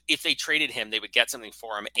if they traded him, they would get something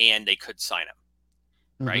for him and they could sign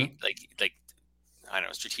him, right? Like I don't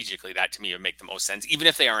know. Strategically, that to me would make the most sense. Even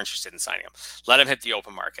if they are interested in signing him, let him hit the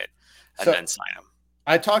open market and then sign him.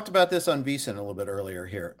 I talked about this on VSiN a little bit earlier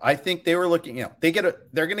here. I think they were looking, they're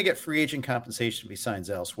going to get free agent compensation if he signs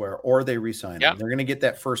elsewhere or they re-sign him. They're going to get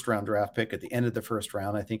that first round draft pick at the end of the first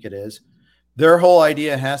round. I think it is. Their whole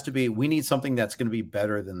idea has to be, we need something that's going to be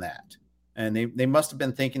better than that. And they must have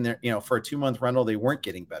been thinking that, for a 2-month rental, they weren't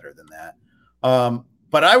getting better than that.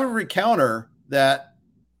 But I would recounter that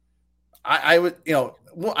I would,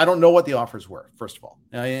 I don't know what the offers were, first of all.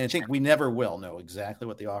 I think we never will know exactly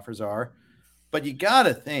what the offers are, but you got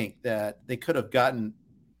to think that they could have gotten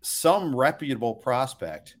some reputable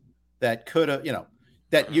prospect that could have,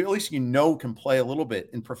 that you at least can play a little bit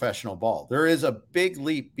in professional ball. There is a big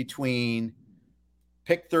leap between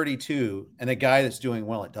pick 32 and a guy that's doing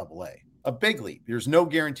well at AA. A big leap. There's no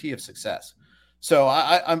guarantee of success. So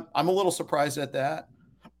I'm a little surprised at that.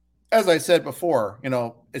 As I said before,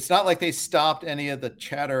 it's not like they stopped any of the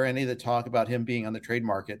chatter, any of the talk about him being on the trade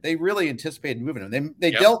market. They really anticipated moving him.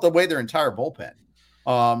 They dealt away their entire bullpen.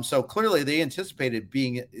 So clearly they anticipated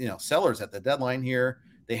being, sellers at the deadline here.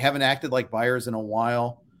 They haven't acted like buyers in a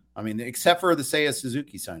while. I mean, except for the Seiya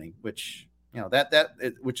Suzuki signing, which,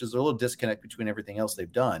 which is a little disconnect between everything else they've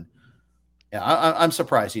done. Yeah, I'm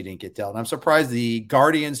surprised he didn't get dealt. I'm surprised the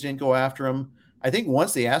Guardians didn't go after him. I think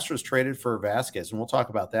once the Astros traded for Vasquez, and we'll talk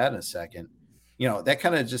about that in a second, that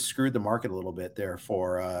kind of just screwed the market a little bit there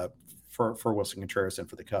for Wilson Contreras and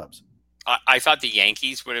for the Cubs. I thought the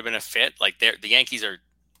Yankees would have been a fit. Like the Yankees are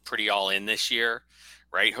pretty all in this year,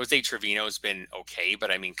 right? Jose Trevino's been okay, but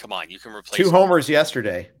I mean, come on, you can replace 2 homers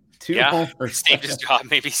yesterday. 2 homers. Saved his job.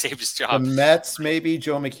 Maybe saved his job. The Mets, maybe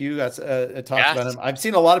Joe McHugh got talked about him. I've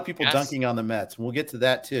seen a lot of people dunking on the Mets. We'll get to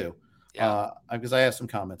that too. Because I have some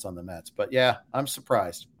comments on the Mets, but I'm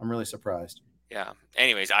surprised. I'm really surprised. Yeah.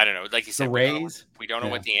 Anyways, I don't know. Like you said, the Rays, we don't know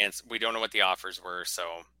what the answer. We don't know what the offers were. So,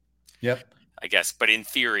 I guess, but in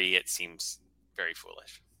theory, it seems very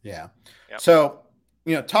foolish. Yeah. Yep. So,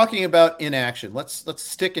 talking about inaction, let's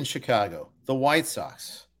stick in Chicago. The White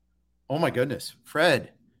Sox. Oh my goodness,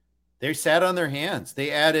 Fred. They sat on their hands.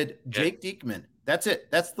 They added Jake Diekman. That's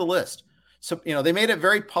it. That's the list. So, they made it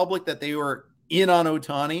very public that they were in on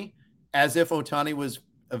Ohtani, as if Ohtani was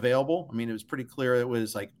available. I mean, it was pretty clear it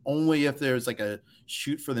was like only if there's like a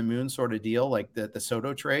shoot for the moon sort of deal, like the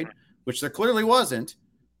Soto trade, which there clearly wasn't.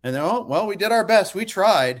 And then, we did our best. We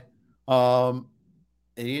tried. They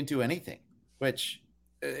didn't do anything, which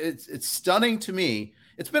it's stunning to me.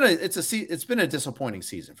 It's been a disappointing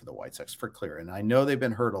season for the White Sox, for clear. And I know they've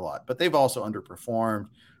been hurt a lot, but they've also underperformed.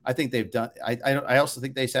 I think they've done. I also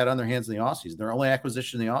think they sat on their hands in the offseason. Their only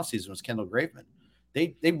acquisition in the offseason was Kendall Graveman.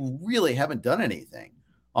 They really haven't done anything.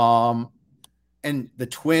 And the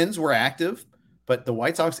Twins were active, but the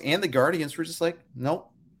White Sox and the Guardians were just like, nope,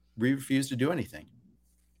 we refuse to do anything.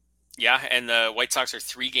 Yeah, and the White Sox are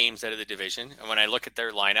 3 games out of the division. And when I look at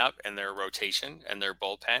their lineup and their rotation and their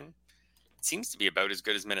bullpen, it seems to be about as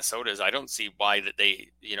good as Minnesota's. I don't see why they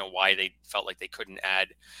felt like they couldn't add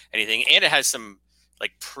anything. And it has some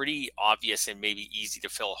like pretty obvious and maybe easy to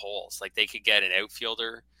fill holes. Like they could get an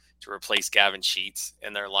outfielder to replace Gavin Sheets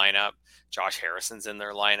in their lineup. Josh Harrison's in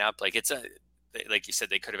their lineup. Like like you said,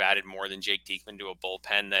 they could have added more than Jake Diekman to a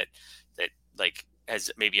bullpen that like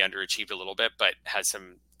has maybe underachieved a little bit, but has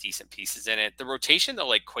some decent pieces in it. The rotation though,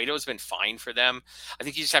 like Cueto's been fine for them. I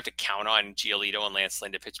think you just have to count on Giolito and Lance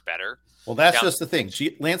Lynn to pitch better. Well, that's just the thing.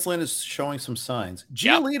 Lance Lynn is showing some signs.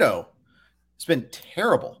 Giolito has been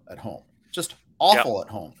terrible at home. Just awful at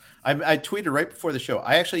home. I tweeted right before the show.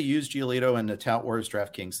 I actually used Giolito in the Tout Wars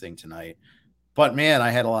DraftKings thing tonight, but man,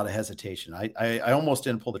 I had a lot of hesitation. I almost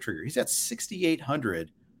didn't pull the trigger. He's at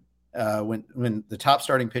 6,800 when the top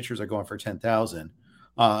starting pitchers are going for 10,000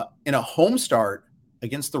 in a home start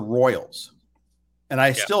against the Royals, and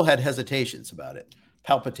I still had hesitations about it,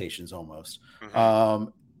 palpitations almost. Mm-hmm.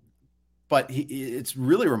 But it's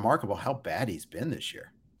really remarkable how bad he's been this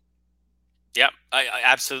year. Yeah, I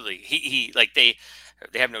absolutely. He like they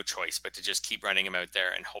have no choice but to just keep running him out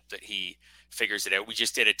there and hope that he figures it out. We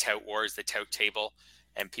just did a Tout Wars, the Tout table,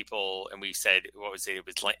 and we said, what was it?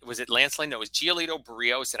 Was it Lance Lynn? No, it was Giolito,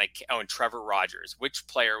 Barrios, and Trevor Rogers. Which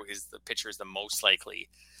player is the pitcher is the most likely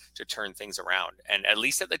to turn things around? And at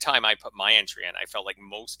least at the time I put my entry in, I felt like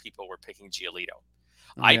most people were picking Giolito.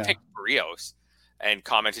 Yeah. I picked Barrios and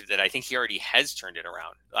commented that I think he already has turned it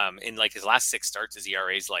around. In like his last 6 starts, his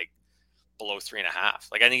ERA is like below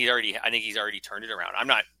 3.5. Like I think he's already turned it around. I'm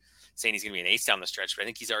not saying he's going to be an ace down the stretch, but I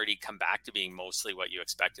think he's already come back to being mostly what you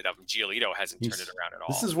expected of him. Giolito hasn't turned it around at all.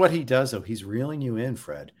 This is what he does, though. He's reeling you in,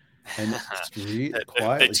 Fred. And the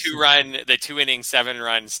 2-inning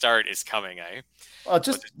 7-run start is coming.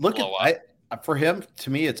 Just look at for him. To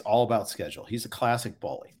me, it's all about schedule. He's a classic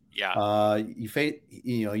bully. Yeah.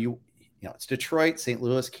 It's Detroit, St.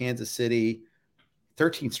 Louis, Kansas City.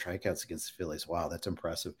 13 strikeouts against the Phillies. Wow, that's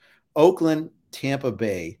impressive. Oakland, Tampa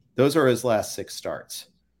Bay. Those are his last 6 starts.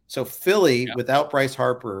 So Philly, without Bryce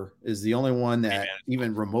Harper, is the only one that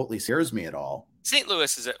even remotely scares me at all. St.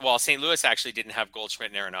 Louis St. Louis actually didn't have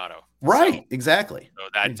Goldschmidt and Arenado. Right. Exactly. So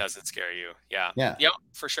that doesn't scare you. Yeah. Yeah. Yep,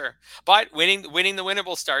 for sure. But winning the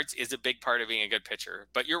winnable starts is a big part of being a good pitcher.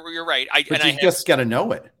 But you're right. You just got to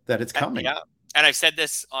know it, that it's coming. Yeah. And I've said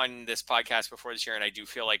this on this podcast before this year, and I do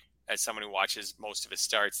feel like, as someone who watches most of his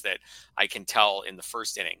starts, that I can tell in the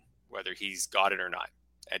first inning whether he's got it or not.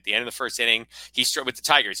 At the end of the first inning, he struck with the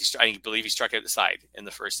Tigers. I believe he struck out the side in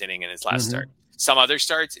the first inning in his last start. Some other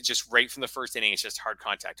starts, it's just right from the first inning, it's just hard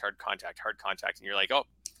contact. And you're like, oh,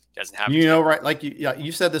 it doesn't happen. Right. Like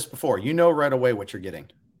you said this before, right away what you're getting.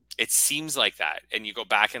 It seems like that. And you go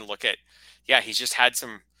back and look at, he's just had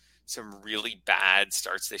some really bad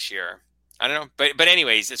starts this year. I don't know. But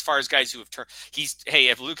anyways, as far as guys who have turned,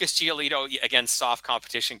 if Lucas Giolito against soft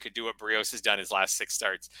competition could do what Berrios has done his last 6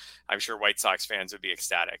 starts, I'm sure White Sox fans would be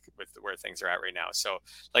ecstatic with where things are at right now. So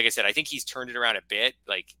like I said, I think he's turned it around a bit.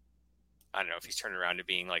 Like, I don't know if he's turned around to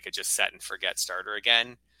being like a just set and forget starter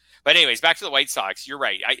again. But anyways, back to the White Sox. You're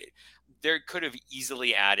right. There could have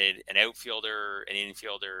easily added an outfielder, an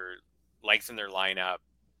infielder, lengthened their lineup.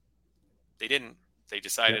 They didn't. They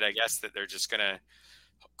decided, I guess, that they're just going to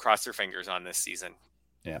cross their fingers on this season.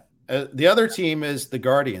 Yeah. The other team is the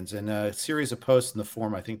Guardians, and a series of posts in the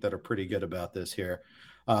forum, I think, that are pretty good about this here.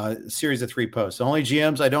 Series of 3 posts. The only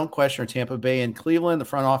GMs I don't question are Tampa Bay and Cleveland. The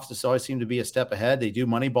front office always seem to be a step ahead. They do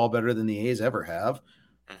Moneyball better than the A's ever have.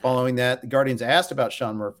 Following that, the Guardians asked about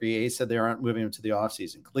Sean Murphy. A's said they aren't moving him to the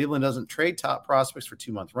offseason. Cleveland doesn't trade top prospects for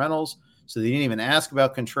 2-month rentals, so they didn't even ask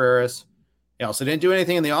about Contreras. They also didn't do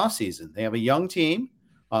anything in the offseason. They have a young team.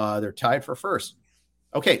 They're tied for first.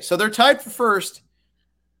 Okay, so they're tied for first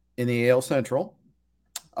in the AL Central,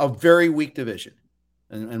 a very weak division,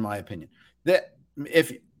 in my opinion. That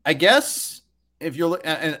if you're looking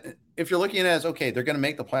at it as, okay, they're going to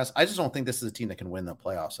make the playoffs, I just don't think this is a team that can win the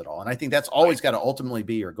playoffs at all. And I think that's always got to ultimately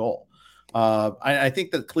be your goal. I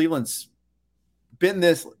think that Cleveland's been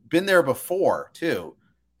there before too,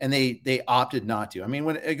 and they opted not to. I mean,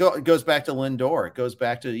 when it goes back to Lindor, it goes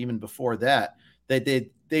back to even before that.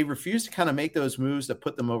 They refused to kind of make those moves that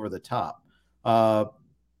put them over the top.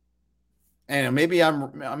 And maybe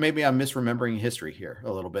I'm misremembering history here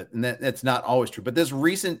a little bit, and that's not always true. But these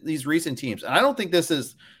recent teams, and I don't think this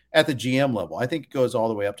is at the GM level. I think it goes all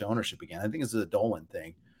the way up to ownership again. I think it's a Dolan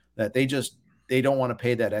thing that they don't want to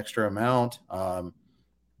pay that extra amount.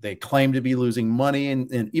 They claim to be losing money,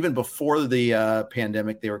 and even before the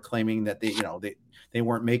pandemic, they were claiming that they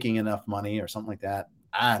weren't making enough money or something like that.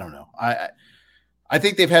 I don't know. I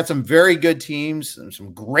think they've had some very good teams and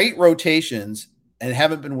some great rotations and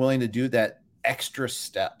haven't been willing to do that extra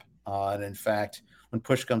step. And in fact, when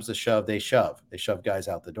push comes to shove, they shove guys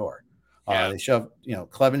out the door. They shove,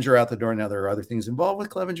 Clevenger out the door. Now there are other things involved with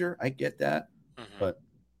Clevenger. I get that, but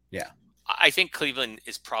yeah. I think Cleveland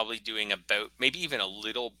is probably doing about maybe even a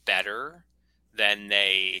little better than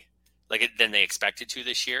they expected to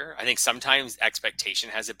this year. I think sometimes expectation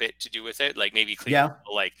has a bit to do with it. Like maybe Cleveland,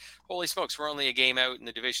 holy smokes, we're only a game out in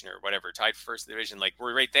the division or whatever, tied for first in the division. Like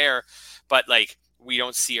we're right there, but like we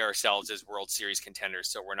don't see ourselves as World Series contenders,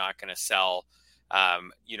 so we're not going to sell,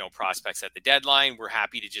 prospects at the deadline. We're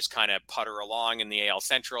happy to just kind of putter along in the AL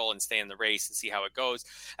Central and stay in the race and see how it goes.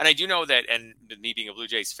 And I do know that, and me being a Blue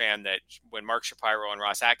Jays fan, that when Mark Shapiro and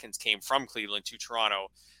Ross Atkins came from Cleveland to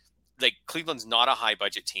Toronto, like Cleveland's not a high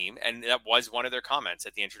budget team. And that was one of their comments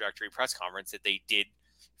at the introductory press conference, that they did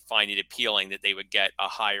find it appealing that they would get a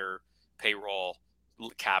higher payroll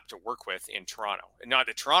cap to work with in Toronto. And not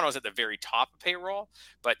that Toronto's at the very top of payroll,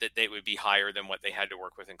 but that they would be higher than what they had to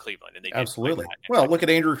work with in Cleveland. And they absolutely. Well, look at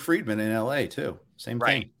Andrew Friedman in LA too. Same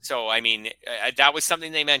thing. So, I mean, that was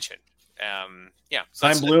something they mentioned. So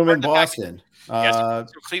Time Bloom in Boston. So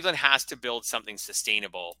Cleveland has to build something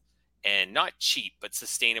sustainable and not cheap, but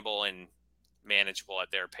sustainable and manageable at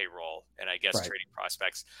their payroll. And I guess trading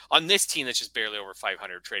prospects on this team that's just barely over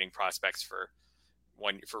 500, trading prospects for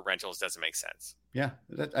rentals doesn't make sense. Yeah,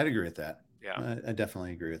 I'd agree with that. Yeah, I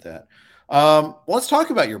definitely agree with that. Let's talk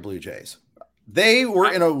about your Blue Jays. They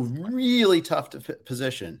were in a really tough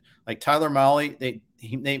position. Like Tyler Mahle,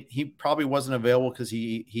 he probably wasn't available because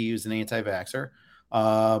he was an anti-vaxxer.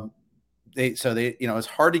 It's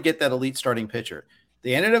hard to get that elite starting pitcher.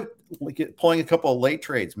 They ended up pulling a couple of late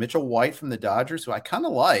trades. Mitchell White from the Dodgers, who I kind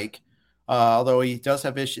of like, although he does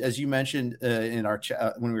have issues, as you mentioned in our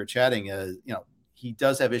chat when we were chatting. He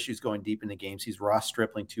does have issues going deep into games. He's Ross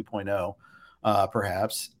Stripling 2.0,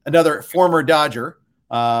 perhaps. Another former Dodger.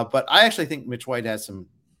 But I actually think Mitch White has some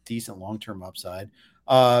decent long-term upside.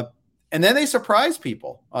 And then they surprised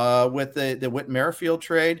people with the Whit Merrifield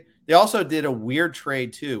trade. They also did a weird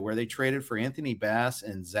trade, too, where they traded for Anthony Bass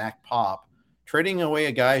and Zach Pop, trading away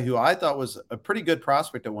a guy who I thought was a pretty good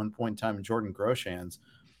prospect at one point in time, Jordan Groshans.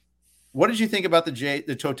 What did you think about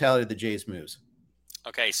the totality of the Jays moves?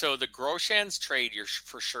 Okay, so the Groshans trade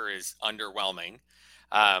for sure is underwhelming.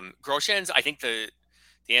 Groshans, I think the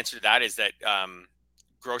answer to that is that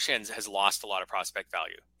Groshans has lost a lot of prospect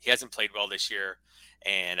value. He hasn't played well this year,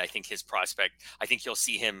 and I think you'll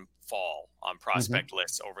see him fall on prospect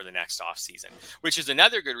lists over the next offseason, which is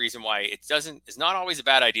another good reason why it's not always a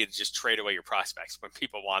bad idea to just trade away your prospects when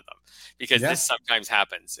people want them, because this sometimes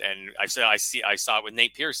happens. And I saw it with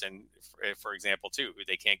Nate Pearson, for example, too, who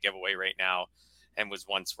they can't give away right now and was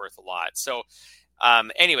once worth a lot. So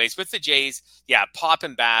anyways, with the Jays, Pop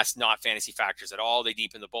and Bass, not fantasy factors at all. They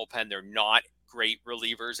deepen the bullpen. They're not great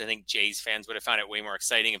relievers. I think Jays fans would have found it way more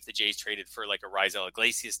exciting if the Jays traded for like a Raisel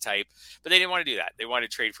Iglesias type, but they didn't want to do that. They wanted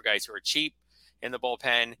to trade for guys who are cheap in the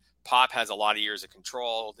bullpen. Pop has a lot of years of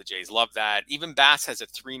control. The Jays love that. Even Bass has a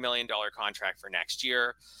 $3 million contract for next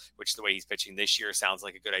year, which the way he's pitching this year sounds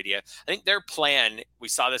like a good idea. I think their plan, we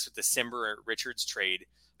saw this with the Simber Richards trade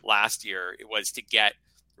last year, it was to get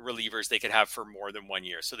relievers they could have for more than 1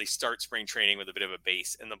 year. So they start spring training with a bit of a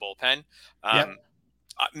base in the bullpen.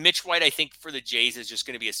 Mitch White, I think for the Jays is just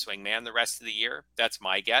going to be a swingman the rest of the year. That's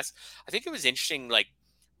my guess. I think it was interesting. Like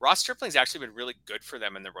Ross Stripling's actually been really good for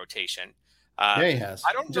them in the rotation. He has.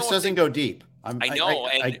 I don't know. Just doesn't go deep. I know.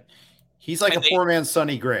 He's like a poor man's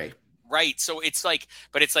Sonny Gray. Right. So it's like,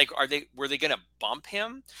 were they going to bump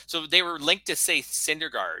him? So they were linked to say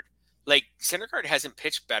Syndergaard. Like Syndergaard hasn't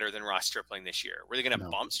pitched better than Ross Stripling this year. Were they going to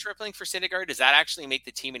bump Stripling for Syndergaard? Does that actually make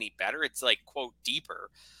the team any better? It's like, quote,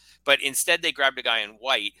 deeper. But instead, they grabbed a guy in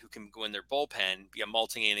White who can go in their bullpen, be a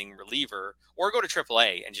multi-inning reliever, or go to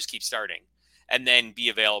AAA and just keep starting, and then be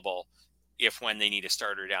available when they need a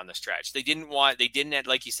starter down the stretch. They didn't,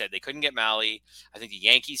 like you said, they couldn't get Mahle. I think the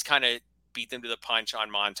Yankees kind of beat them to the punch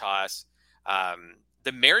on Montas.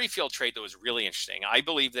 The Merrifield trade, though, was really interesting. I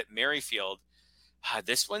believe that Merrifield,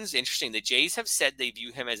 this one's interesting. The Jays have said they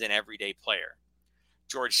view him as an everyday player.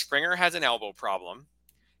 George Springer has an elbow problem,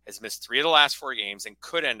 has missed 3 of the last 4 games, and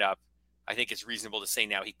could end up, I think it's reasonable to say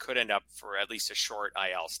now, he could end up for at least a short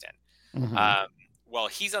IL stint. Well,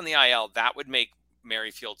 he's on the IL. That would make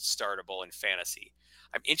Merrifield startable in fantasy.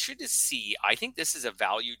 I'm interested to see. I think this is a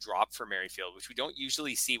value drop for Merrifield, which we don't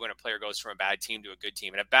usually see when a player goes from a bad team to a good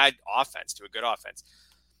team and a bad offense to a good offense.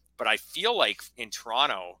 But I feel like in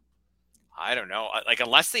Toronto, I don't know, like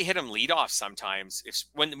unless they hit him leadoff sometimes,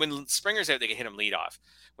 when Springer's out, they can hit him leadoff.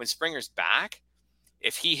 When Springer's back,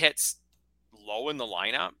 if he hits low in the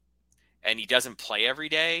lineup and he doesn't play every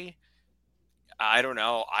day, I don't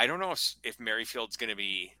know. I don't know if Merrifield's going to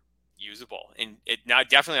be usable, and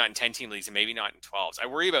definitely not in 10-team leagues and maybe not in 12s. I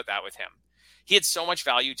worry about that with him. He had so much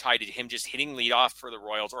value tied to him just hitting leadoff for the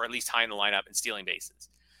Royals, or at least high in the lineup and stealing bases,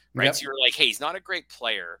 right? Yep. So you're like, hey, he's not a great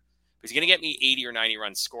player, but he's going to get me 80 or 90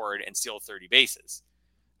 runs scored and steal 30 bases.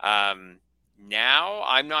 Now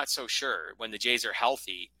I'm not so sure. When the Jays are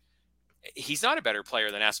healthy, he's not a better player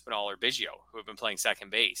than Espinal or Biggio, who have been playing second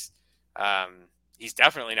base. He's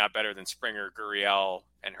definitely not better than Springer, Gurriel,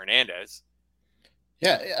 and Hernandez.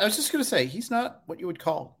 Yeah, I was just going to say, he's not what you would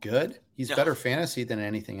call good. He's better fantasy than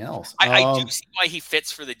anything else. I do see why he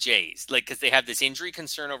fits for the Jays, because they have this injury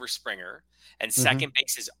concern over Springer, and second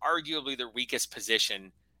base is arguably their weakest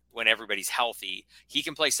position when everybody's healthy. He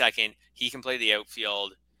can play second. He can play the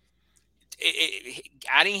outfield.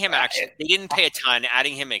 Adding him, actually, they didn't pay a ton.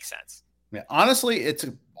 Adding him makes sense. Yeah, honestly, it's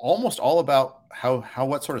almost all about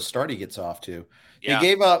what sort of start he gets off to. They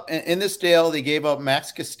gave up in this deal. They gave up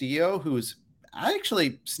Max Castillo, who's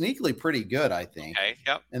actually sneakily pretty good, I think. Okay,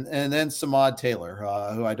 yep. And then Samad Taylor,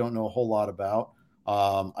 who I don't know a whole lot about.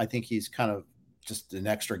 I think he's kind of just an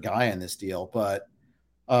extra guy in this deal. But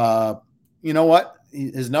you know what?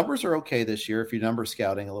 His numbers are okay this year if you number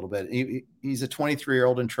scouting a little bit. He's a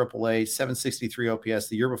 23-year-old in AAA, 763 OPS.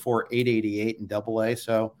 The year before, 888 in AA.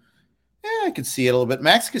 So, yeah, I could see it a little bit.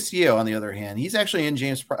 Max Castillo, on the other hand, he's actually in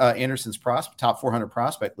James Anderson's top 400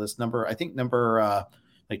 prospect list. Number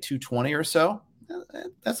like 220 or so.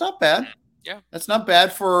 That's not bad. Yeah, that's not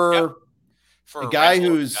bad for a guy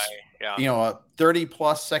who's a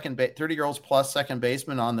 30-year-olds plus second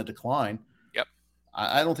baseman on the decline. Yep,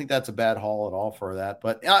 I don't think that's a bad haul at all for that.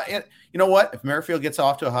 But you know what? If Merrifield gets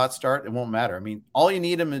off to a hot start, it won't matter. I mean, all you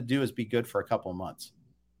need him to do is be good for a couple of months.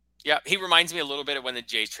 Yeah, he reminds me a little bit of when the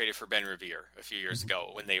Jays traded for Ben Revere a few years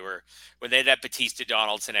ago, when they had that Batista,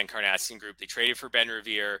 Donaldson, and Encarnacion group. They traded for Ben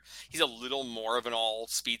Revere. He's a little more of an all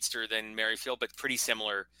speedster than Merrifield, but pretty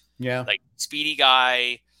similar. Yeah, like speedy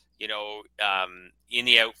guy. In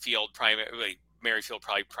the outfield, primarily Merrifield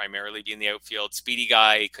probably primarily be in the outfield. Speedy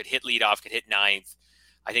guy, could hit leadoff, could hit ninth.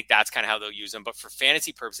 I think that's kind of how they'll use him. But for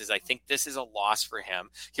fantasy purposes, I think this is a loss for him.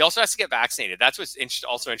 He also has to get vaccinated. That's what's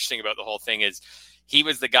also interesting about the whole thing is he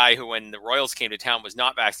was the guy who, when the Royals came to town, was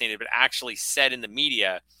not vaccinated, but actually said in the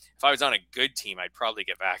media, if I was on a good team, I'd probably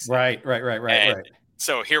get vaccinated. Right.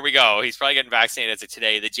 So here we go. He's probably getting vaccinated as of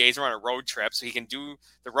today. The Jays are on a road trip, so he can do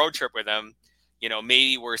the road trip with them.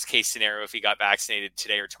 Maybe worst case scenario, if he got vaccinated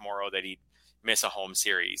today or tomorrow, that he'd miss a home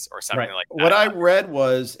series or something like that. What I read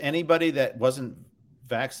was anybody that wasn't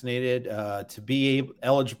vaccinated to be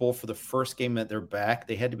eligible for the first game that they're back,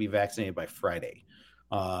 they had to be vaccinated by Friday.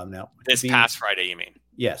 Now this past Friday, you mean?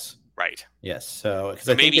 Yes. Right. Yes. So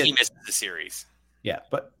maybe he misses the series. Yeah,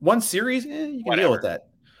 but one series, you can deal with that.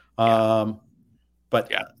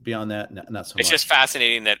 But beyond that, not so much. It's just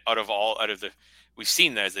fascinating that we've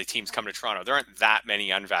seen that as the teams come to Toronto, there aren't that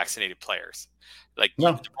many unvaccinated players. Like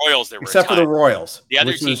the Royals, there were except for the Royals. The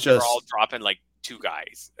other teams were all dropping like 2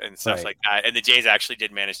 guys and stuff like that. And the Jays actually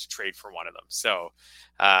did manage to trade for one of them. So,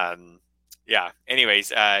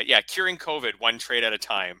 anyways, curing COVID, one trade at a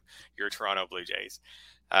time, your Toronto Blue Jays.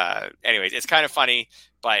 Anyways, it's kind of funny,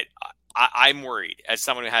 but I'm worried. As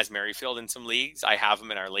someone who has Merrifield in some leagues, I have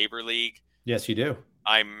him in our labor league. Yes, you do.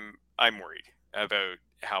 I'm worried about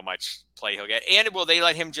how much play he'll get. And will they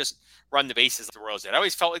let him just run the bases like the Royals did? I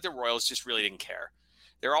always felt like the Royals just really didn't care.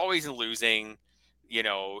 They're always losing.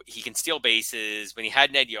 He can steal bases. When he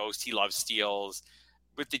had Ned Yost, he loves steals.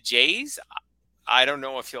 With the Jays, I don't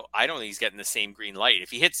know I don't think he's getting the same green light.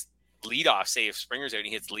 If he hits leadoff, say if Springer's out and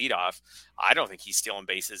he hits leadoff, I don't think he's stealing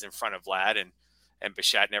bases in front of Vlad and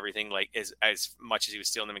Bichette and everything like as much as he was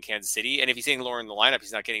stealing them in Kansas City. And if he's getting lower in the lineup,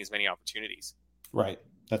 he's not getting as many opportunities. Right.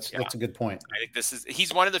 That's a good point. I think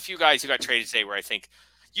he's one of the few guys who got traded today where I think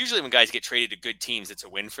usually when guys get traded to good teams, it's a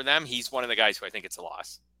win for them. He's one of the guys who I think it's a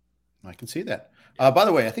loss. I can see that. By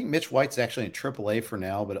the way, I think Mitch White's actually in AAA for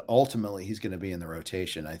now, but ultimately he's going to be in the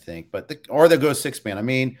rotation, I think. Or they'll go 6-man. I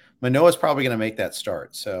mean, Manoah's probably going to make that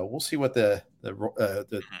start. So we'll see what the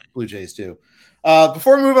Blue Jays do.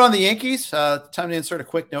 Before we move on to the Yankees, time to insert a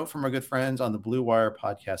quick note from our good friends on the Blue Wire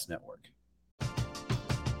Podcast Network.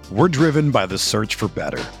 We're driven by the search for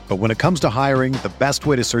better. But when it comes to hiring, the best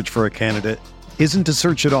way to search for a candidate isn't to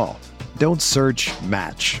search at all. Don't search,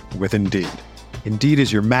 match with Indeed. Indeed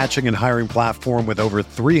is your matching and hiring platform with over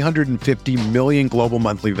 350 million global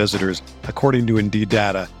monthly visitors, according to Indeed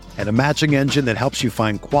data, and a matching engine that helps you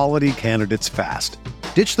find quality candidates fast.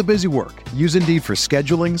 Ditch the busy work. Use Indeed for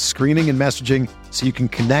scheduling, screening, and messaging so you can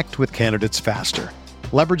connect with candidates faster.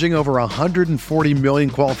 Leveraging over 140 million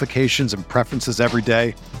qualifications and preferences every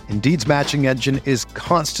day, Indeed's matching engine is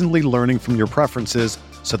constantly learning from your preferences,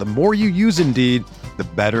 so the more you use Indeed, the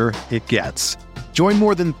better it gets. Join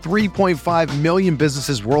more than 3.5 million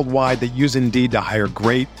businesses worldwide that use Indeed to hire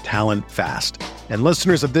great talent fast. And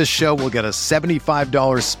listeners of this show will get a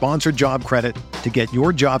 $75 sponsored job credit to get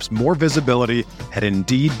your jobs more visibility at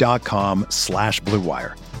Indeed.com/Blue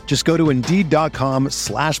Wire. Just go to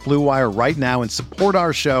Indeed.com/Blue Wire right now and support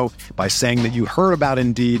our show by saying that you heard about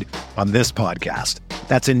Indeed on this podcast.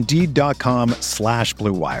 That's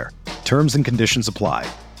Indeed.com/Blue Wire. Terms and conditions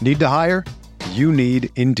apply. Need to hire? You need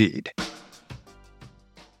Indeed.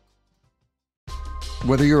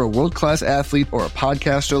 Whether you're a world-class athlete or a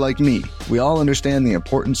podcaster like me, we all understand the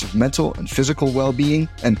importance of mental and physical well-being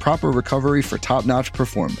and proper recovery for top-notch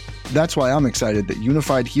performance. That's why I'm excited that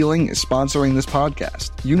Unified Healing is sponsoring this podcast.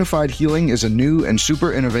 Unified Healing is a new and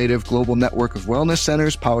super innovative global network of wellness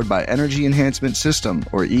centers powered by Energy Enhancement System,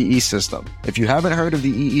 or EE System. If you haven't heard of the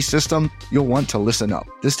EE System, you'll want to listen up.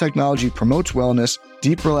 This technology promotes wellness,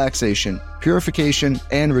 deep relaxation, purification,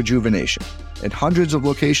 and rejuvenation. At hundreds of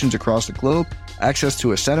locations across the globe, access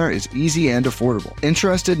to a center is easy and affordable.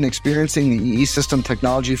 Interested in experiencing the EE System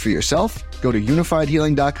technology for yourself? Go to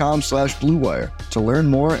unifiedhealing.com/Blue Wire to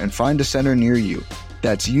learn more and find a center near you.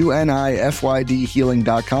 That's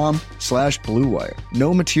UNIFYDhealing.com/Blue Wire.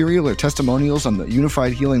 No material or testimonials on the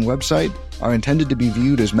Unified Healing website are intended to be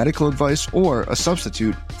viewed as medical advice or a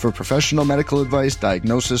substitute for professional medical advice,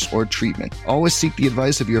 diagnosis, or treatment. Always seek the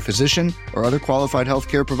advice of your physician or other qualified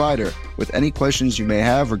healthcare provider with any questions you may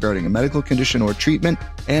have regarding a medical condition or treatment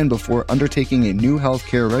and before undertaking a new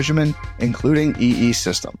healthcare regimen, including EE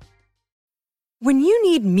System. When you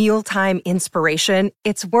need mealtime inspiration,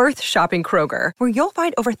 it's worth shopping Kroger, where you'll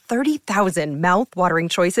find over 30,000 mouth-watering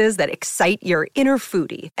choices that excite your inner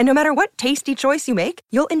foodie. And no matter what tasty choice you make,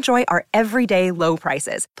 you'll enjoy our everyday low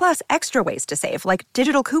prices, plus extra ways to save, like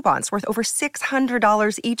digital coupons worth over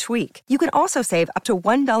 $600 each week. You can also save up to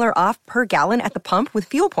 $1 off per gallon at the pump with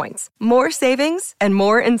fuel points. More savings and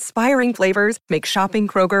more inspiring flavors make shopping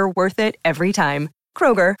Kroger worth it every time.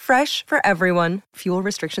 Kroger, fresh for everyone. Fuel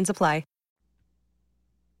restrictions apply.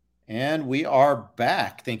 And we are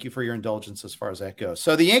back. Thank you for your indulgence as far as that goes.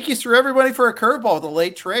 So the Yankees threw everybody for a curveball with a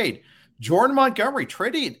late trade. Jordan Montgomery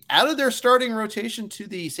traded out of their starting rotation to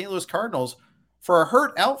the St. Louis Cardinals for a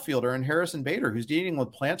hurt outfielder in Harrison Bader, who's dealing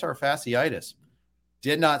with plantar fasciitis.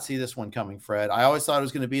 Did not see this one coming, Fred. I always thought it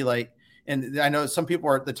was going to be like, and I know some people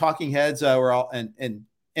are the talking heads were all, and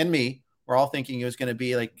me, we're all thinking it was going to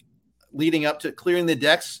be like leading up to clearing the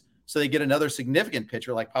decks so they get another significant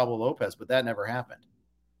pitcher like Pablo Lopez, but that never happened.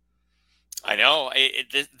 I know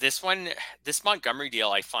this Montgomery deal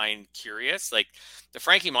I find curious. Like the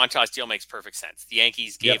Frankie Montas deal makes perfect sense. The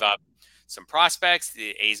Yankees gave up some prospects.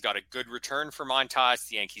 The A's got a good return for Montas.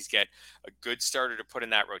 The Yankees get a good starter to put in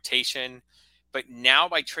that rotation. But now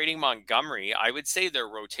by trading Montgomery, I would say their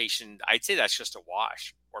rotation, I'd say that's just a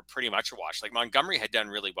wash or pretty much a wash. Like Montgomery had done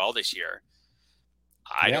really well this year.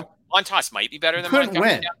 Montas might be better than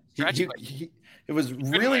Montgomery. It was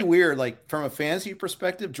really weird. Like from a fantasy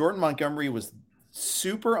perspective, Jordan Montgomery was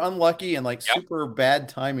super unlucky and like super bad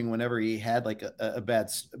timing whenever he had like a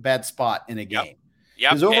bad spot in a game.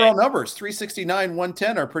 His overall numbers, 369,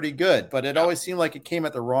 110 are pretty good, but it always seemed like it came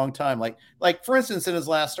at the wrong time. Like for instance, in his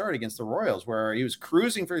last start against the Royals, where he was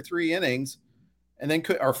cruising for 3 innings and then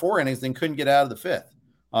 4 innings, then couldn't get out of the 5th.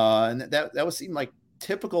 And that would seem like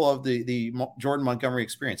typical of the Jordan Montgomery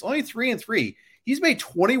experience. Only 3-3. He's made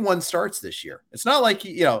 21 starts this year. It's not like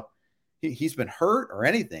he's been hurt or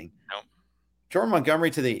anything. No. Jordan Montgomery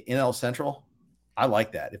to the NL Central, I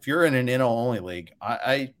like that. If you're in an NL only league,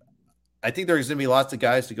 I think there's going to be lots of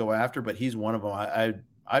guys to go after, but he's one of them.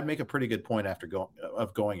 I'd make a pretty good point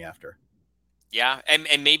going after. Yeah,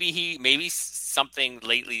 and maybe something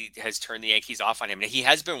lately has turned the Yankees off on him. He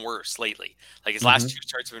has been worse lately. Like his last 2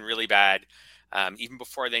 starts have been really bad. Even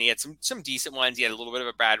before then, he had some decent ones. He had a little bit of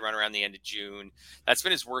a bad run around the end of June. That's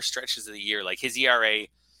been his worst stretches of the year. Like his ERA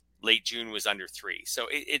late June was under 3. So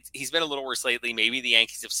he's been a little worse lately. Maybe the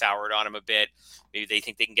Yankees have soured on him a bit. Maybe they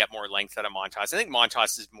think they can get more length out of Montas. I think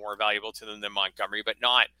Montas is more valuable to them than Montgomery, but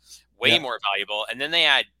not way more valuable. And then they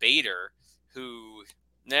add Bader, who,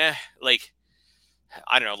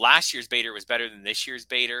 I don't know. Last year's Bader was better than this year's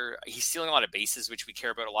Bader. He's stealing a lot of bases, which we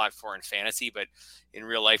care about a lot for in fantasy, but in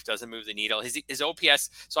real life doesn't move the needle. His OPS.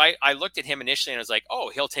 So I looked at him initially and I was like, oh,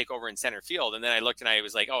 he'll take over in center field. And then I looked and I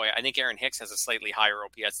was like, oh, I think Aaron Hicks has a slightly higher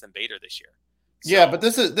OPS than Bader this year. So, but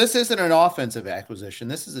this isn't an offensive acquisition.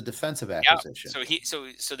 This is a defensive acquisition.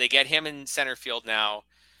 So they get him in center field now.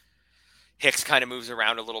 Hicks kind of moves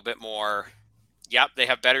around a little bit more. Yep, they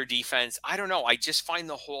have better defense. I don't know. I just find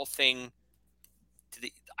the whole thing. The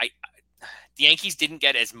Yankees didn't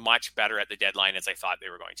get as much better at the deadline as I thought they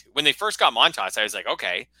were going to. When they first got Montas, I was like,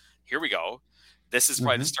 okay, here we go. This is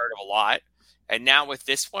probably the start of a lot. And now with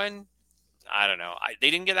this one, I don't know. They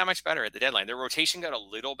didn't get that much better at the deadline. Their rotation got a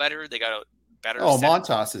little better. They got a better. Oh,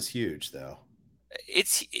 Montas is huge, though.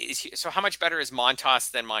 It's so how much better is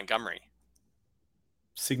Montas than Montgomery?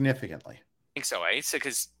 Significantly. I think so, eh? So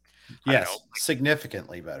because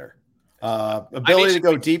significantly better. Ability to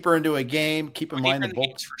go deeper into a game. Keep in mind the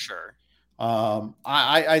bulk for sure.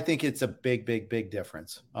 I think it's a big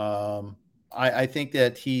difference. I think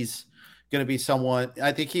that he's going to be someone.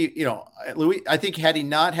 I think I think had he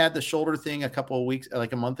not had the shoulder thing a couple of weeks,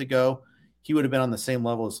 like a month ago, he would have been on the same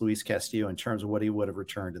level as Luis Castillo in terms of what he would have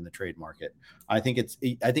returned in the trade market. I think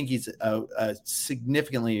he's a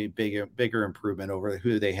significantly bigger improvement over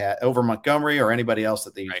who they had over Montgomery or anybody else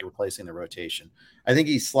that they replacing the rotation. I think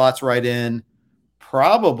he slots right in.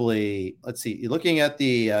 Probably, let's see, looking at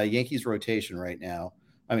the Yankees rotation right now.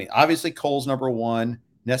 I mean, obviously Cole's number 1,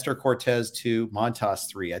 Nestor Cortez 2, Montas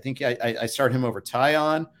 3. I think I start him over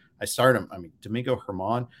Taillon. Domingo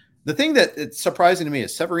Germán. The thing that it's surprising to me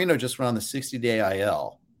is Severino just went on the 60-day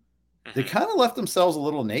IL. They kind of left themselves a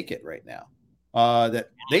little naked right now.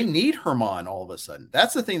 That they need Germán all of a sudden.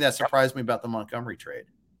 That's the thing that surprised me about the Montgomery trade.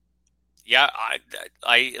 Yeah,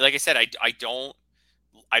 I like I said, I don't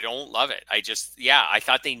love it. I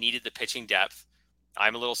thought they needed the pitching depth.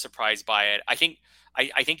 I'm a little surprised by it. I think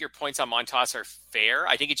your points on Montas are fair.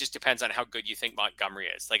 I think it just depends on how good you think Montgomery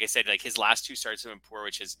is. Like I said, like his last 2 starts have been poor,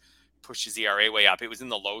 which has pushed his ERA way up. It was in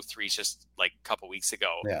the low 3s just like a couple weeks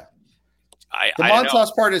ago. Yeah. The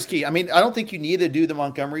Montas part is key. I mean, I don't think you need to do the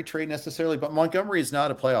Montgomery trade necessarily, but Montgomery is not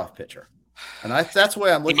a playoff pitcher. And that's the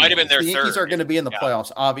way I'm looking at it. The Yankees are going to be in the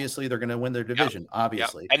playoffs. Obviously, they're going to win their division,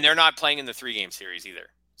 obviously. And they're not playing in the 3-game series either.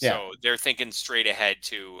 So they're thinking straight ahead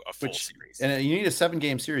to a full series. And you need a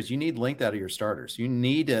 7-game series. You need length out of your starters. You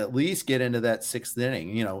need to at least get into that 6th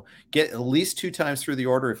inning, get at least 2 times through the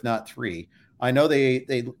order, if not 3. I know they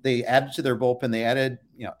added to their bullpen. They added,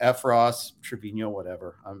 Efros, Trevino,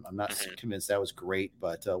 whatever. I'm not convinced that was great,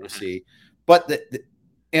 but we'll see. But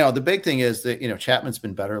the big thing is that, Chapman's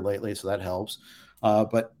been better lately, so that helps.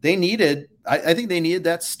 But they needed, I think they needed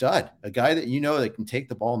that stud, a guy that, that can take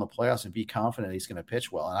the ball in the playoffs and be confident he's going to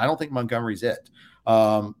pitch well. And I don't think Montgomery's it.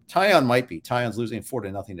 Taillon might be. Taillon's losing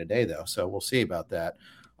 4-0 today, though, so we'll see about that.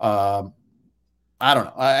 I don't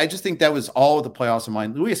know. I just think that was all of the playoffs in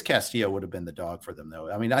mind. Luis Castillo would have been the dog for them,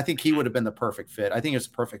 though. I mean, I think he would have been the perfect fit. I think it's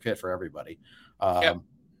a perfect fit for everybody. Yeah.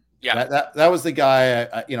 That was the guy,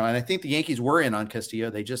 and I think the Yankees were in on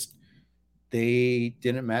Castillo. They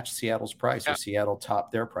didn't match Seattle's price, or Seattle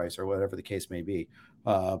topped their price, or whatever the case may be.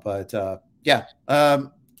 Bader,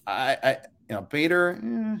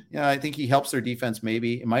 I think he helps their defense.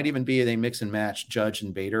 Maybe it might even be they mix and match Judge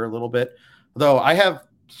and Bader a little bit. Though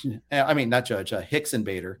not Judge, Hicks and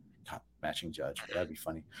Bader, matching Judge. That'd be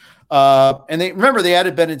funny. And they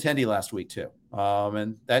added Benintendi last week too.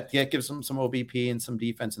 And that gives them some OBP and some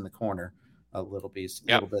defense in the corner, a little bit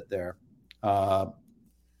there.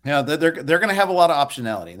 They're going to have a lot of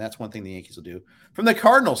optionality, and that's one thing the Yankees will do. From the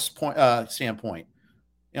Cardinals' standpoint,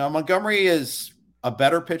 Montgomery is a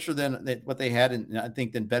better pitcher than what they had, and I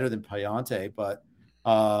think better than Payante. But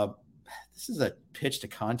this is a pitch to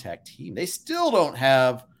contact team. They still don't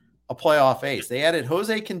have a playoff ace. They added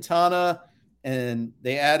Jose Quintana and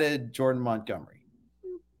they added Jordan Montgomery.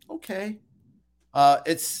 Okay.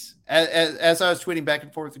 It's as I was tweeting back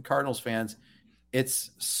and forth with Cardinals fans,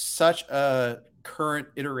 it's such a current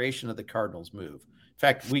iteration of the Cardinals move. In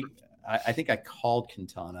fact, I think I called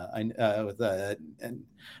Quintana with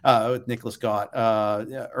Nicholas Gott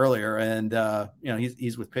earlier, and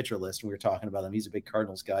he's with Pitcher List, and we were talking about him. He's a big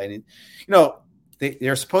Cardinals guy, and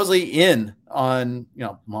they're supposedly in on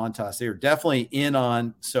Montas. They were definitely in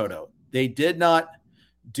on Soto. They did not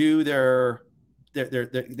do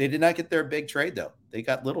they did not get their big trade though. They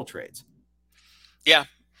got little trades. Yeah.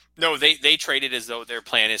 No, they traded as though their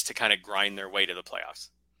plan is to kind of grind their way to the playoffs.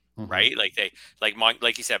 Mm-hmm. Right?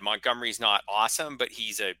 Like you said, Montgomery's not awesome, but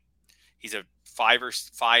he's a 5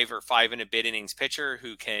 or 5 and a bit innings pitcher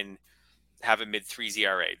who can have a mid-3s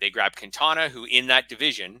ERA. They grabbed Quintana, who in that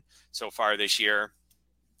division so far this year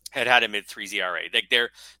had a mid-3s ERA. Like their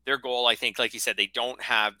goal, I think, like you said, they don't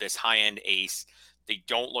have this high-end ace. They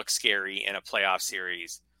don't look scary in a playoff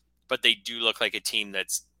series, but they do look like a team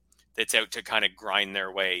that's out to kind of grind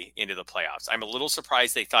their way into the playoffs. I'm a little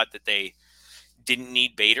surprised they thought that they didn't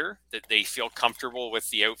need Bader, that they feel comfortable with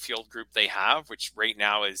the outfield group they have, which right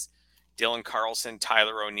now is Dylan Carlson,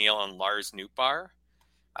 Tyler O'Neill, and Lars Nootbaar.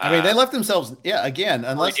 They left themselves, again,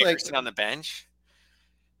 unless Dickerson on the bench.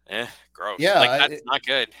 Gross. Yeah, that's not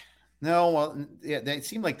good. No, well, they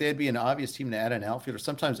seem like they'd be an obvious team to add an outfielder.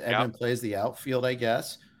 Sometimes Edman plays the outfield, I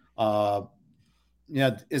guess.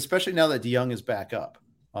 Especially now that DeYoung is back up,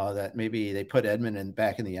 that maybe they put Edman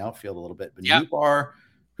back in the outfield a little bit. But Nootbaar,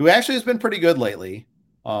 who actually has been pretty good lately,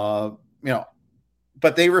 but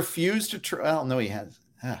they refuse to try. I don't know. He has.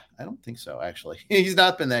 I don't think so. Actually, he's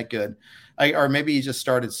not been that good. Or maybe he just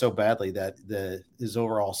started so badly that his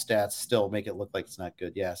overall stats still make it look like it's not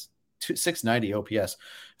good. Yes. 690 OPS.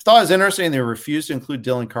 I thought it was interesting. They refused to include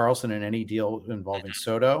Dylan Carlson in any deal involving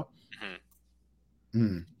Soto.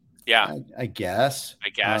 Mm-hmm. Yeah. I guess.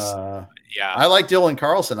 Yeah. I like Dylan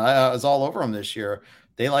Carlson. I was all over him this year.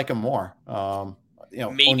 They like him more.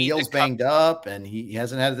 O'Neill's banged up and he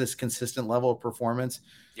hasn't had this consistent level of performance.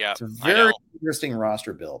 Yeah. It's a very interesting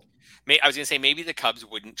roster build. I was going to say maybe the Cubs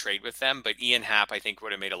wouldn't trade with them, but Ian Happ, I think,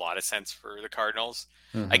 would have made a lot of sense for the Cardinals.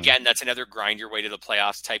 Mm-hmm. Again, that's another grind your way to the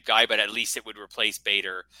playoffs type guy, but at least it would replace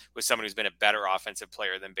Bader with someone who's been a better offensive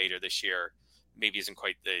player than Bader this year. Maybe isn't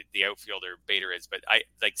quite the outfielder Bader is, but I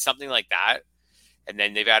like something like that. And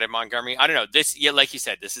then they've added Montgomery. I don't know. Like you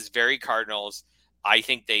said, this is very Cardinals. I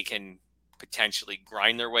think they can potentially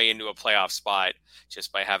grind their way into a playoff spot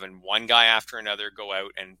just by having one guy after another go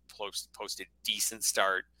out and post a decent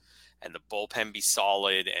start, and the bullpen be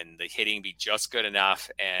solid and the hitting be just good enough.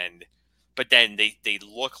 But then they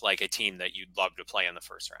look like a team that you'd love to play in the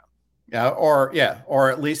first round. Or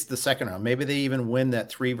at least the second round. Maybe they even win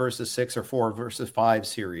that 3-6 or 4-5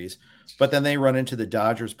 series, but then they run into the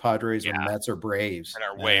Dodgers, Padres, or Mets or Braves and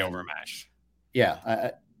are way overmatched.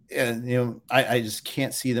 Yeah. I just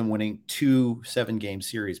can't see them winning 2 7-game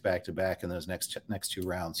series back to back in those next 2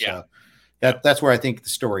 rounds. Yeah. So that's where I think the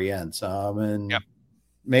story ends.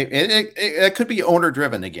 Maybe it could be owner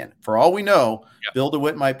driven again. For all we know, Bill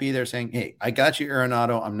DeWitt might be there saying, "Hey, I got you,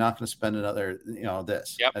 Arenado. I'm not going to spend another,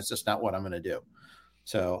 this. That's just not what I'm going to do."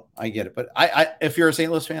 So I get it. But if you're a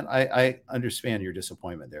St. Louis fan, I understand your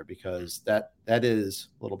disappointment there, because that is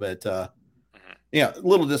a little bit, a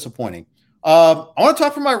little disappointing. I want to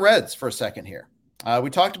talk for my Reds for a second here.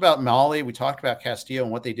 We talked about Mahle, we talked about Castillo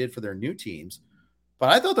and what they did for their new teams, But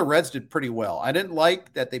I thought the Reds did pretty well. I didn't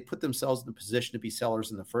like that they put themselves in the position to be sellers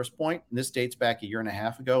in the first point. And this dates back a year and a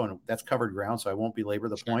half ago, and that's covered ground, so I won't belabor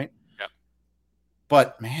the point. Yeah.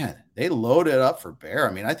 But, man, they loaded up for Bear.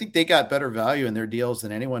 I mean, I think they got better value in their deals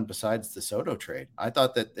than anyone besides the Soto trade. I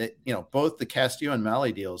thought that, both the Castillo and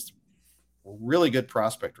Mahle deals were really good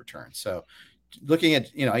prospect returns. So looking at,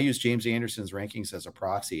 I use James Anderson's rankings as a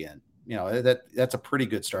proxy, and, that's a pretty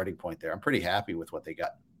good starting point there. I'm pretty happy with what they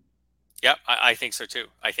got. Yeah, I think so too.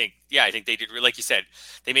 I think they did, like you said,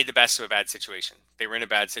 they made the best of a bad situation. They were in a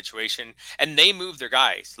bad situation, and they moved their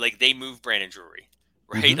guys. Like, they moved Brandon Drury,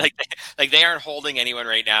 right? Mm-hmm. Like they aren't holding anyone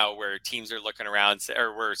right now where teams are looking around,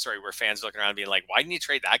 where fans are looking around being like, why didn't you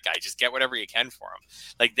trade that guy? Just get whatever you can for him.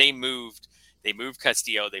 Like, they moved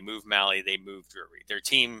Castillo, they moved Mahle, they moved Drury. Their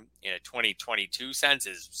team in a 2022 sense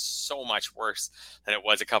is so much worse than it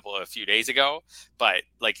was a few days ago. But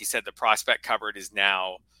like you said, the prospect cupboard is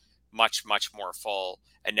now much, much more full.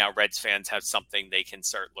 And now Reds fans have something they can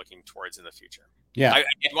start looking towards in the future. Yeah. I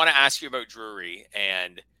did want to ask you about Drury,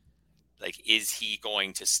 and like, is he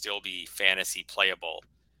going to still be fantasy playable?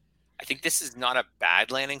 I think this is not a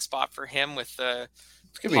bad landing spot for him with the.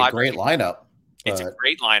 It's going to be a great lineup. It's a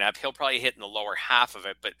great lineup. He'll probably hit in the lower half of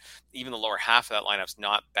it, but even the lower half of that lineup's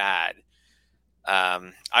not bad.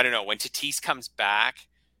 I don't know. When Tatis comes back,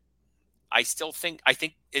 I think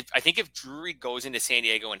if Drury goes into San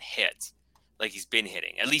Diego and hits like he's been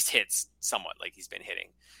hitting, at least hits somewhat like he's been hitting,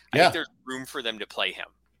 I think there's room for them to play him.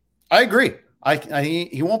 I agree.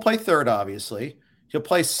 He won't play third, obviously. He'll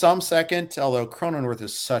play some second, although Cronenworth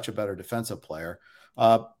is such a better defensive player.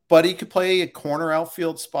 But he could play a corner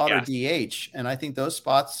outfield spot or DH, and I think those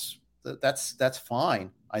spots, that's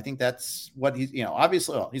fine. I think that's what he's,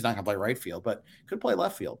 obviously he's not going to play right field, but could play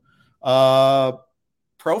left field.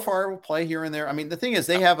 Profar will play here and there. I mean, the thing is,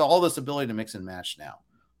 they have all this ability to mix and match now.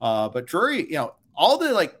 But Drury, all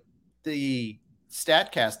the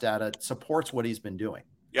StatCast data supports what he's been doing.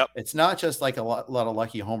 Yep. It's not just like a lot of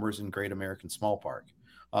lucky homers in Great American Small Park.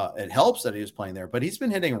 It helps that he was playing there, but he's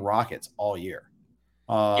been hitting rockets all year.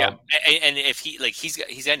 And if he's at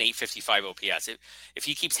an 855 OPS, if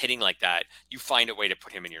he keeps hitting like that, you find a way to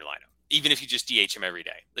put him in your lineup, even if you just DH him every day.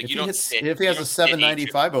 Like, if he has a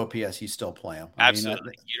 795 OPS, you still play him.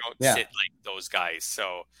 Absolutely, you don't sit like those guys.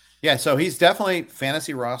 So so he's definitely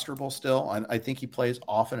fantasy rosterable still, and I think he plays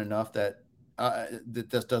often enough that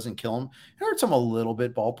this doesn't kill him. It hurts him a little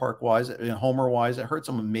bit ballpark wise, homer wise. It hurts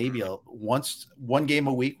him maybe one game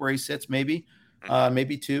a week where he sits, maybe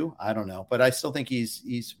two. I don't know, but I still think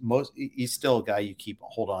he's still a guy you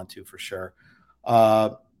hold on to for sure.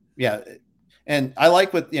 And I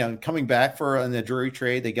like coming back in the Drury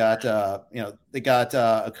trade, they got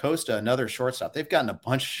Acosta, another shortstop. They've gotten a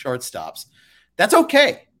bunch of shortstops. That's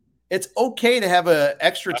okay. It's okay to have an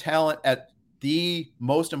extra talent at the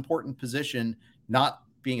most important position, not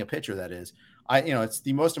being a pitcher. That is, it's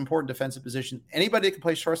the most important defensive position. Anybody that can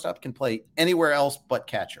play shortstop can play anywhere else but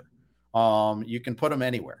catcher. You can put them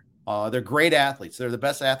anywhere. They're great athletes. They're the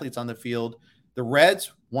best athletes on the field. The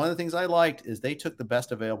Reds, one of the things I liked is they took the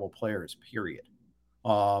best available players, period.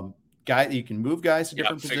 You can move guys to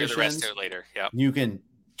different positions. Figure the rest out later. Yeah. You can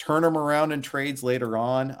turn them around in trades later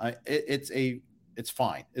on. It's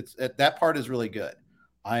fine. That part is really good.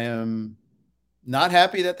 I am not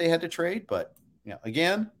happy that they had to trade, but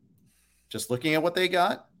again, just looking at what they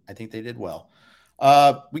got, I think they did well.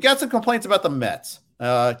 We got some complaints about the Mets.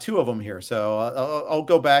 Two of them here. So I'll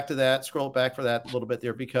go back to that, scroll back for that a little bit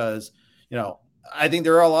there, because, I think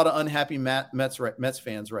there are a lot of unhappy Mets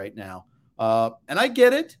fans right now. And I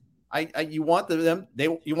get it. You want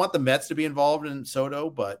the Mets to be involved in Soto,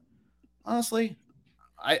 but honestly,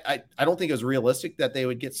 I don't think it was realistic that they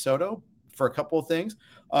would get Soto for a couple of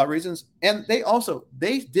reasons. And they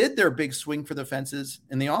did their big swing for the fences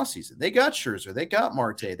in the offseason. They got Scherzer, they got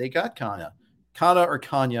Marte, they got Kanya.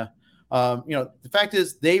 The fact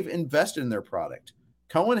is they've invested in their product.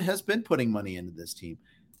 Cohen has been putting money into this team.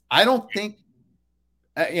 I don't think,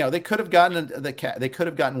 they could have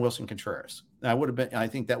gotten Wilson Contreras. I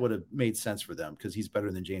think that would have made sense for them because he's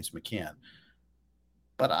better than James McCann.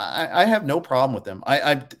 But I have no problem with them.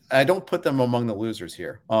 I don't put them among the losers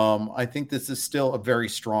here. I think this is still a very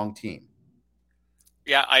strong team.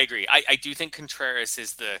 Yeah, I agree. I do think Contreras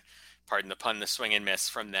is pardon the pun, the swing and miss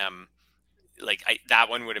from them. That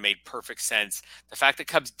one would have made perfect sense. The fact that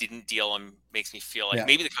Cubs didn't deal him makes me feel like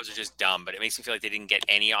maybe the Cubs are just dumb, but it makes me feel like they didn't get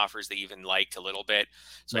any offers they even liked a little bit.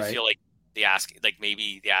 So right. I feel like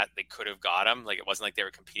maybe they could have got him. Like, it wasn't like they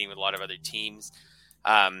were competing with a lot of other teams.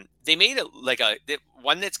 They made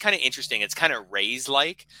one that's kind of interesting. It's kind of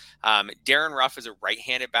Rays-like. Darren Ruff is a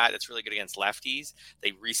right-handed bat that's really good against lefties.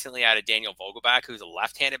 They recently added Daniel Vogelbach, who's a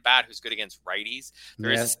left-handed bat who's good against righties.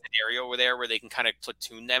 There is a scenario where they can kind of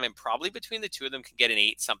platoon them, and probably between the two of them can get an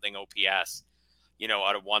 8-something OPS,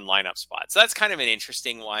 out of one lineup spot. So that's kind of an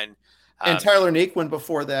interesting one. And Tyler Naquin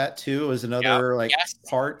before that too is another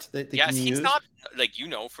part that they can use. He's not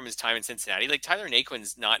from his time in Cincinnati. Like Tyler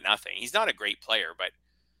Naquin's not nothing. He's not a great player, but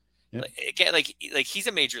again, he's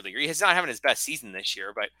a major leaguer. He's not having his best season this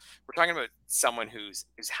year, but we're talking about someone who's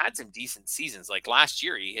had some decent seasons. Like last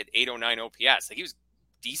year, he had 809 OPS. Like he was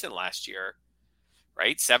decent last year,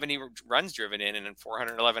 right? 70 runs driven in and then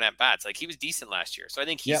 411 at bats. Like he was decent last year. So I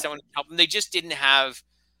think he's someone who helped them. They just didn't have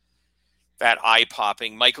that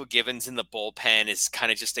eye-popping. Michael Givens in the bullpen is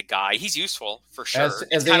kind of just a guy. He's useful for sure.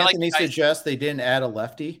 As Anthony suggests, they didn't add a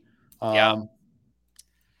lefty.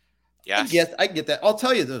 Yes, I get that. I'll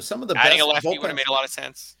tell you though, some of the adding best a lefty bullpens, would have made a lot of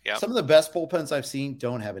sense. Yeah, some of the best bullpens I've seen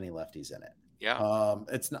don't have any lefties in it. Yeah,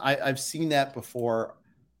 I've seen that before.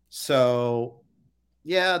 So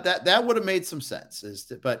yeah, that would have made some sense.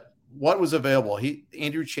 But what was available?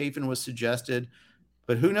 Andrew Chafin was suggested,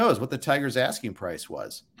 but who knows what the Tigers' asking price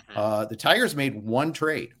was? The Tigers made one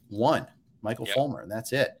trade, Michael Fulmer, and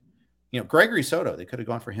that's it. Gregory Soto, they could have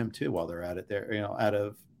gone for him too while they're at it there,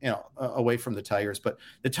 away from the Tigers. But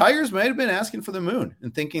the Tigers might have been asking for the moon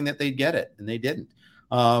and thinking that they'd get it, and they didn't.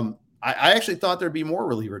 I actually thought there'd be more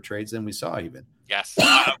reliever trades than we saw even. Yes,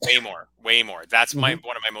 way more. That's one of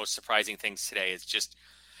my most surprising things today is just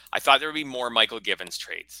I thought there would be more Michael Givens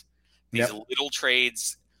trades. These little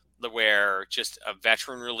trades where just a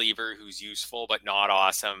veteran reliever who's useful but not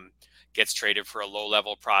awesome gets traded for a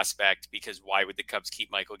low-level prospect because why would the Cubs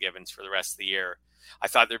keep Michael Givens for the rest of the year? I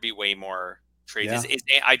thought there'd be way more trades.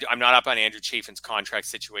 Yeah. I'm not up on Andrew Chafin's contract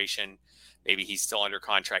situation. Maybe he's still under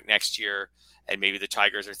contract next year, and maybe the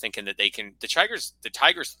Tigers are thinking that they can. The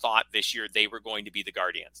Tigers thought this year they were going to be the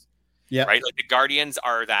Guardians. Yeah. Right. Like the Guardians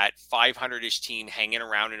are that 500-ish team hanging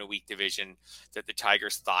around in a weak division that the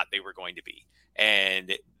Tigers thought they were going to be.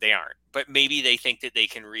 And they aren't, but maybe they think that they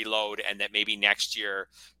can reload and that maybe next year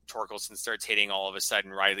Torkelson starts hitting all of a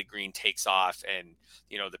sudden, Riley Green takes off and,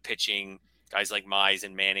 the pitching guys like Mize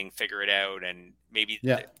and Manning figure it out. And maybe,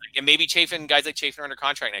 guys like Chafin are under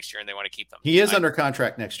contract next year and they want to keep them. He is under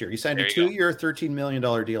contract next year. He signed a 2-year, $13 million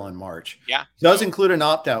deal in March. Yeah. Does include an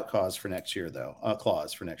opt-out clause for next year though. A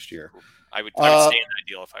clause for next year. I would stay in that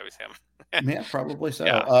deal if I was him. Yeah, probably so.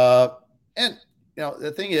 Yeah. And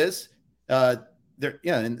the thing is,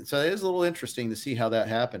 and so it is a little interesting to see how that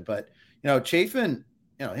happened. But Chafin,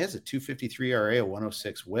 he has a 2.53 ERA, a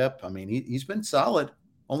 106 WHIP. I mean, he's been solid.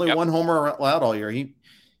 Only one homer allowed all year.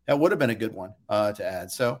 That would have been a good one to add.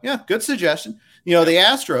 So yeah, good suggestion. The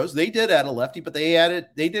Astros, they did add a lefty, but they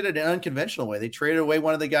did it in an unconventional way. They traded away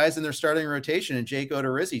one of the guys in their starting rotation and Jake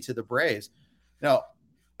Odorizzi to the Braves. It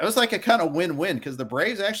was like a kind of win-win because the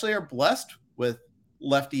Braves actually are blessed with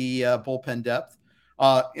lefty bullpen depth.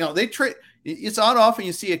 They trade. It's not often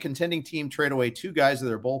you see a contending team trade away two guys of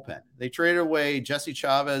their bullpen. They traded away Jesse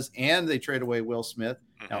Chavez and they traded away Will Smith.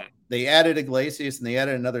 Mm-hmm. Now, they added Iglesias and they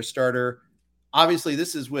added another starter. Obviously,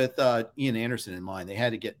 this is with Ian Anderson in mind. They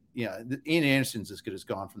had to get, Ian Anderson's as good as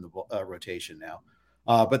gone from the rotation now.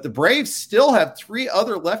 But the Braves still have three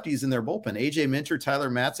other lefties in their bullpen, AJ Minter, Tyler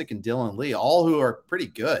Matzik, and Dylan Lee, all who are pretty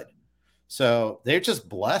good. So they're just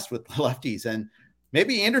blessed with lefties. And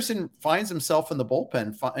maybe Anderson finds himself in the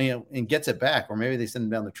bullpen, and gets it back, or maybe they send him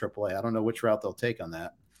down to AAA. I don't know which route they'll take on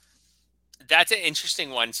that. That's an interesting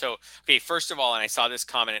one. So, okay, first of all, and I saw this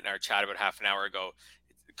comment in our chat about half an hour ago,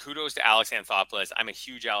 kudos to Alex Anthopoulos. I'm a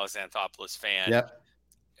huge Alex Anthopoulos fan. Yep.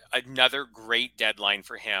 Another great deadline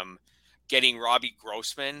for him, getting Robbie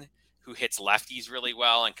Grossman, who hits lefties really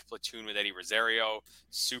well and can platoon with Eddie Rosario.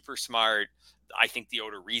 Super smart. I think the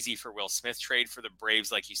Odorizzi for Will Smith trade for the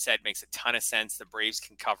Braves, like you said, makes a ton of sense. The Braves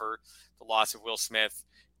can cover the loss of Will Smith.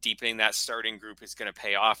 Deepening that starting group is going to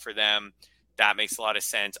pay off for them. That makes a lot of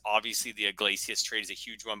sense. Obviously, the Iglesias trade is a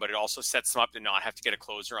huge one, but it also sets them up to not have to get a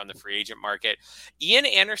closer on the free agent market. Ian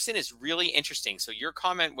Anderson is really interesting. So your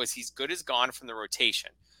comment was he's good as gone from the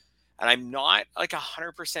rotation. And I'm not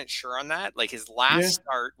 100% sure on that. Like his last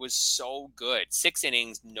start was so good. 6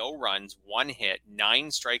 innings, no runs, 1 hit, 9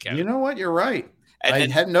 strikeouts. You know what? You're right. And I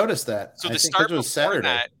hadn't noticed that. So the start before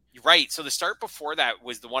Saturday. Right. So the start before that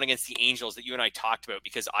was the one against the Angels that you and I talked about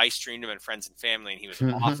because I streamed him in Friends and Family and he was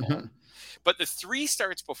awful. But the 3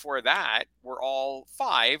 starts before that were all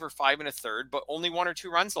 5 or 5 1/3, but only 1 or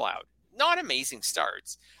 2 runs allowed. Not amazing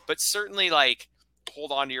starts, but certainly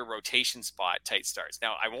hold on to your rotation spot tight starts.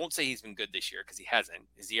 Now, I won't say he's been good this year because he hasn't.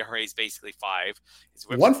 His ERA is basically 5. His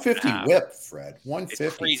whip's 150 whip, Fred.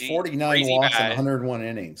 150, crazy, 49 crazy walks bad. and 101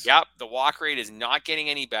 innings. Yep, the walk rate is not getting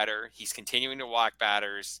any better. He's continuing to walk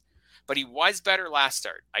batters, but he was better last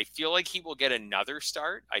start. I feel like he will get another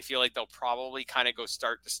start. I feel like they'll probably kind of go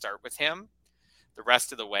start to start with him the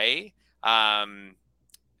rest of the way.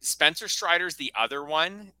 Spencer Strider's the other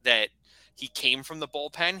one that he came from the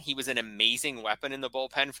bullpen. He was an amazing weapon in the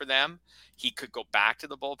bullpen for them. He could go back to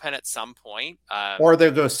the bullpen at some point. Or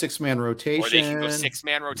they'll go 6-man rotation. Or they can go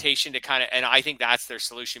 6-man rotation to kind of, and I think that's their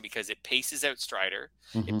solution because it paces out Strider.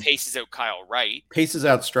 Mm-hmm. It paces out Kyle Wright. Paces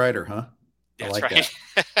out Strider, huh? That's like right.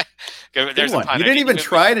 There's a pun. You didn't even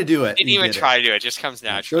try to do it. Didn't even try to do it. It just comes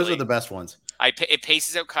naturally. Those are the best ones. It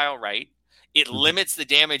paces out Kyle Wright. It limits the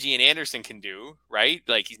damage Ian Anderson can do, right?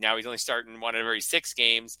 Like he's only starting one of every 6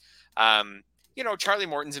 games. Charlie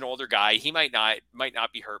Morton's an older guy. He might not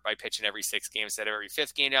be hurt by pitching every 6 games instead of every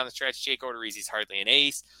 5th game down the stretch. Jake Odorizzi's hardly an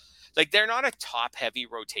ace. Like they're not a top heavy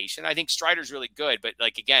rotation. I think Strider's really good, but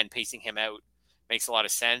like again, pacing him out makes a lot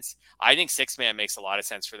of sense. I think 6-man makes a lot of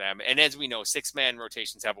sense for them. And as we know, 6-man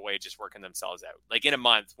rotations have a way of just working themselves out. Like in a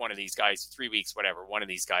month, one of these guys, 3 weeks, whatever, one of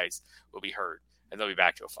these guys will be hurt and they'll be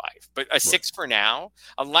back to a 5. But a 6 for now,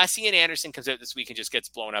 unless Ian Anderson comes out this week and just gets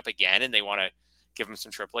blown up again and they want to give him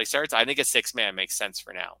some AAA starts, I think a 6-man makes sense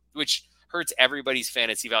for now, which hurts everybody's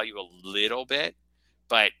fantasy value a little bit.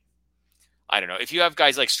 But I don't know. If you have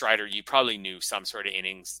guys like Strider, you probably knew some sort of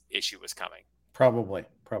innings issue was coming. Probably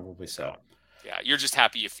so. Yeah, you're just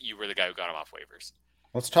happy if you were the guy who got him off waivers.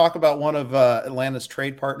 Let's talk about one of Atlanta's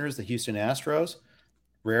trade partners, the Houston Astros.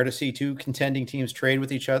 Rare to see 2 contending teams trade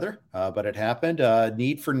with each other, but it happened.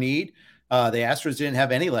 Need for need. The Astros didn't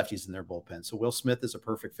have any lefties in their bullpen, so Will Smith is a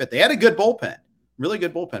perfect fit. They had a good bullpen, really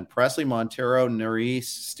good bullpen. Presley, Montero, Neris,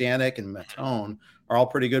 Stanek, and Matone are all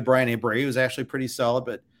pretty good. Brian Abreu was actually pretty solid,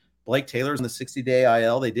 but Blake Taylor's in the 60-day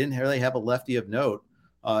IL. They didn't really have a lefty of note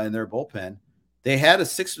in their bullpen. They had a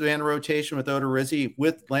 6-man rotation with Odorizzi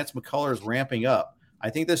with Lance McCullers ramping up. I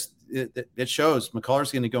think it shows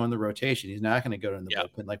McCullers going to go in the rotation. He's not going to go in the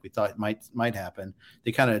bullpen like we thought might happen.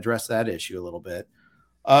 They kind of addressed that issue a little bit.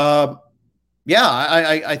 I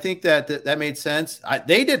think that made sense.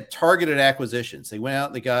 They did targeted acquisitions. They went out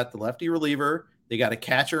and they got the lefty reliever. They got a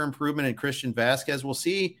catcher improvement in Christian Vasquez. We'll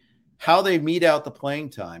see how they meet out the playing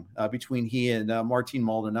time between he and Martin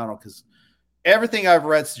Maldonado, because everything I've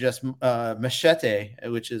read suggests Machete,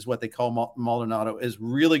 which is what they call Maldonado, is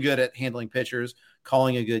really good at handling pitchers,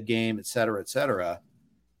 calling a good game, et cetera, et cetera.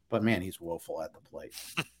 But, man, he's woeful at the plate.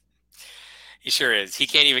 He sure is. He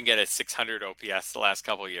can't even get a 600 OPS the last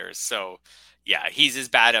couple of years. So, yeah, he's as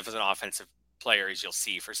bad as an offensive player as you'll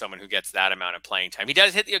see for someone who gets that amount of playing time. He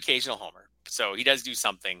does hit the occasional homer, so he does do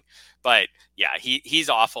something. But, yeah, he's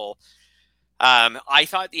awful. I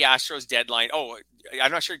thought the Astros deadline. Oh,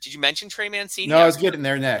 I'm not sure. Did you mention Trey Mancini? No, I was getting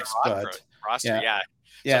there next. Roster, yeah.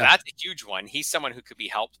 So that's a huge one. He's someone who could be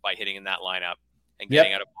helped by hitting in that lineup and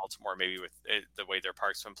getting out of Baltimore, maybe with the way their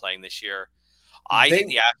park's been playing this year. I think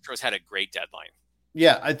the Astros had a great deadline.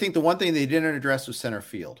 Yeah, I think the one thing they didn't address was center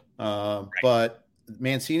field. Right. But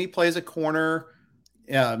Mancini plays a corner.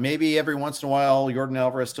 Yeah, maybe every once in a while, Jordan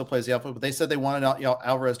Alvarez still plays the outfield. But they said they wanted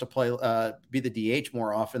Alvarez to play be the DH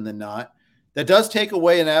more often than not. That does take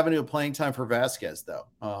away an avenue of playing time for Vasquez, though.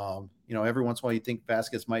 Every once in a while you think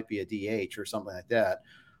Vasquez might be a DH or something like that.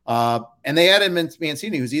 And they added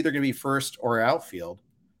Mancini, who's either going to be first or outfield.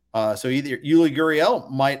 So either Yuli Gurriel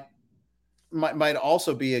might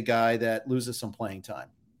also be a guy that loses some playing time.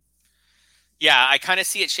 Yeah, I kind of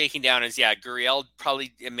see it shaking down as, Gurriel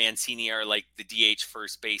probably and Mancini are like the DH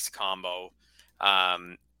first base combo.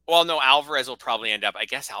 Alvarez will probably end up, I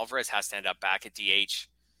guess Alvarez has to end up back at DH.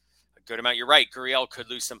 Good amount. You're right. Gurriel could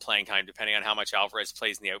lose some playing time depending on how much Alvarez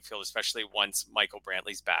plays in the outfield, especially once Michael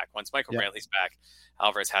Brantley's back. Once Michael Brantley's back,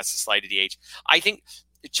 Alvarez has to slide to DH. I think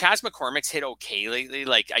Chas McCormick's hit okay lately.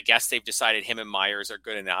 Like, I guess they've decided him and Myers are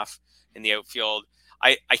good enough in the outfield.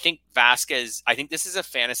 I think Vasquez, I think this is a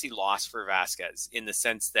fantasy loss for Vasquez in the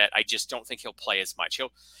sense that I just don't think he'll play as much.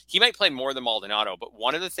 He might play more than Maldonado, but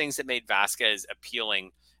one of the things that made Vasquez appealing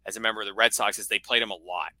as a member of the Red Sox is they played him a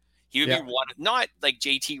lot. He would be one, not like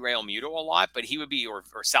JT Realmuto a lot, but he would be, or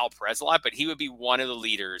Sal Perez a lot, but he would be one of the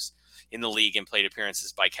leaders in the league in plate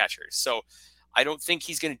appearances by catchers. So I don't think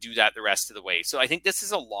he's going to do that the rest of the way. So I think this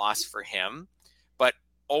is a loss for him. But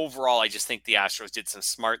overall, I just think the Astros did some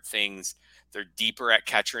smart things. They're deeper at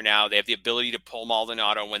catcher now. They have the ability to pull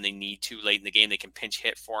Maldonado when they need to late in the game. They can pinch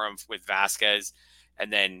hit for him with Vasquez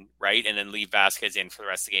and then leave Vasquez in for the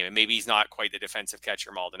rest of the game. And maybe he's not quite the defensive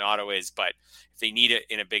catcher Maldonado is, but if they need it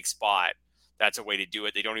in a big spot, that's a way to do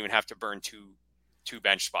it. They don't even have to burn two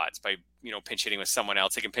bench spots by, pinch hitting with someone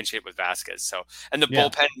else. They can pinch hit with Vasquez. So, and the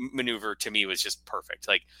bullpen maneuver to me was just perfect.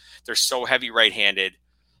 Like, they're so heavy right-handed.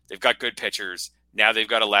 They've got good pitchers. Now they've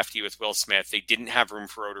got a lefty with Will Smith. They didn't have room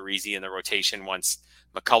for Odorizzi in the rotation once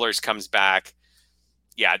McCullers comes back.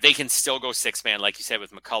 Yeah, they can still go 6-man, like you said,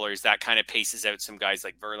 with McCullers. That kind of paces out some guys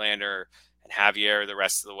like Verlander and Javier the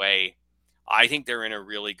rest of the way. I think they're in a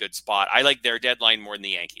really good spot. I like their deadline more than the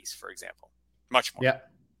Yankees, for example. Much more.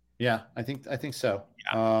 Yeah, I think so.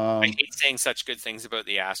 Yeah. I hate saying such good things about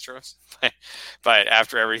the Astros, but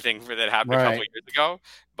after everything that happened a couple of years ago,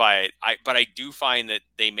 but I do find that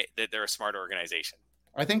they're a smart organization.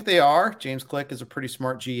 I think they are. James Click is a pretty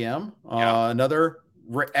smart GM. Another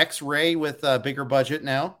X-Ray with a bigger budget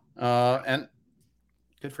now, and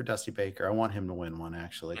good for Dusty Baker. I want him to win one,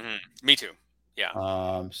 actually. Mm-hmm. Me too. Yeah.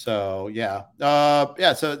 So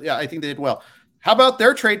I think they did well. How about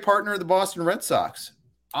their trade partner, the Boston Red Sox?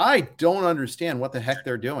 I don't understand what the heck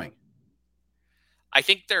they're doing. I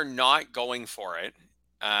think they're not going for it.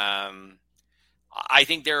 I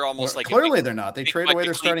think they're almost like clearly they're not. They trade away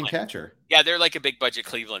their starting catcher. Yeah, they're like a big budget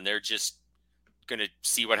Cleveland. They're just going to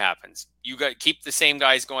see what happens. You got keep the same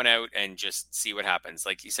guys going out and just see what happens.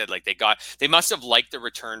 Like you said, like they must have liked the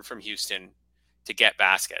return from Houston to get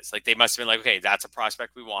Vasquez. Like they must have been like, okay, that's a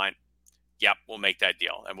prospect we want. Yep, we'll make that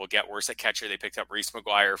deal, and we'll get worse at catcher. They picked up Reese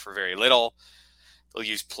McGuire for very little. They'll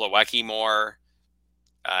use Plawecki more.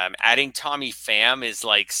 Adding Tommy Pham is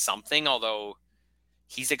like something, although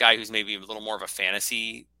he's a guy who's maybe a little more of a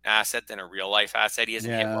fantasy asset than a real life asset. He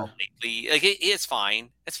hasn't hit well lately. Like it's fine.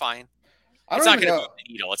 It's fine. It's not going to move the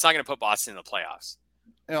needle. It's not going to put Boston in the playoffs.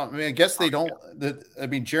 I guess they don't.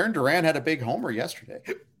 Jaron Duran had a big homer yesterday.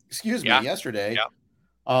 Yesterday.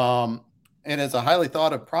 Yeah. And it's a highly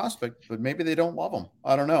thought of prospect, but maybe they don't love him.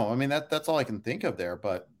 I don't know. I mean, that's all I can think of there.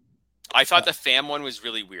 But I thought the Pham one was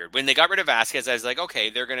really weird. When they got rid of Vasquez, I was like, okay,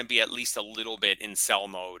 they're going to be at least a little bit in sell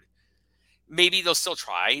mode. Maybe they'll still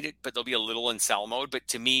try it, but they'll be a little in sell mode. But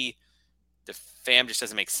to me, the Pham just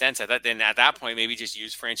doesn't make sense. I thought then at that point, maybe just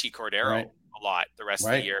use Franchi Cordero a lot the rest of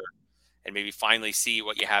the year and maybe finally see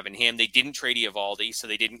what you have in him. They didn't trade Eovaldi, so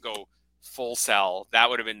they didn't go full sell. That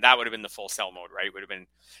would have been the full sell mode, right? Would have been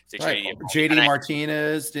if they traded JD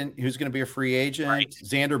Martinez, who's going to be a free agent.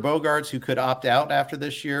 Xander Bogaerts, who could opt out after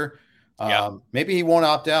this year. Maybe he won't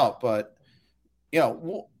opt out, but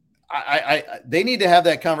they need to have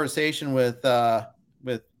that conversation with Xander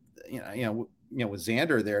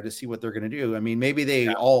there to see what they're going to do. I mean, maybe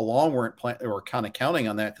they all along were kind of counting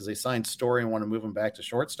on that because they signed Story and want to move him back to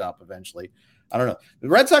shortstop eventually. I don't know. The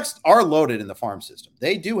Red Sox are loaded in the farm system.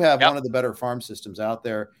 They do have one of the better farm systems out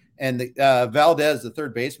there. And the Valdez, the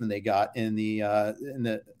third baseman they got in the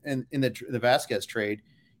Vasquez trade,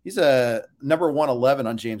 he's a number 111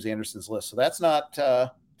 on James Anderson's list. So that's not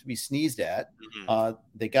to be sneezed at. Mm-hmm.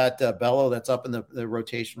 They got Bello that's up in the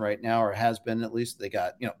rotation right now, or has been at least. They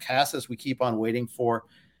got Casas. We keep on waiting for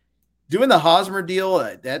doing the Hosmer deal.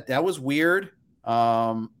 That was weird,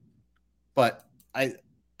 but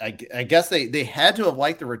I guess they had to have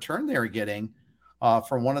liked the return they were getting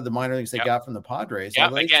from one of the minor leagues they got from the Padres. Yeah,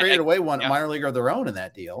 they traded away one minor leaguer of their own in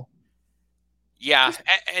that deal. Yeah,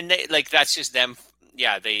 and they that's just them.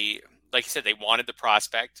 Yeah, they like you said, they wanted the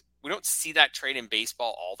prospect. We don't see that trade in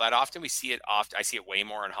baseball all that often. We see it often. I see it way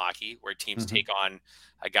more in hockey, where teams take on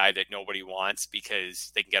a guy that nobody wants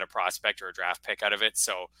because they can get a prospect or a draft pick out of it.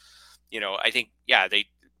 So, I think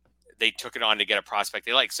they took it on to get a prospect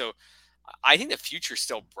they like. So, I think the future's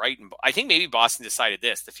still bright. I think maybe Boston decided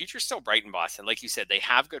this. The future's still bright in Boston. Like you said, they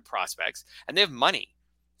have good prospects and they have money.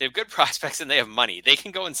 They have good prospects and they have money. They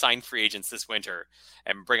can go and sign free agents this winter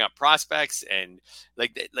and bring up prospects and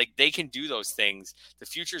like they can do those things. The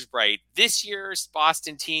future's bright. This year's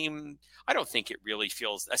Boston team, I don't think it really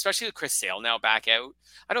feels, especially with Chris Sale now back out,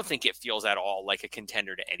 I don't think it feels at all like a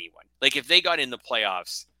contender to anyone. Like if they got in the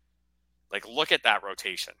playoffs, like look at that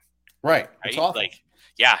rotation. Right? It's awful.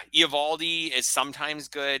 Yeah, Eovaldi is sometimes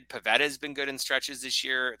good. Pivetta has been good in stretches this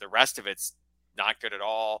year. The rest of it's not good at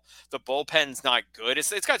all. The bullpen's not good.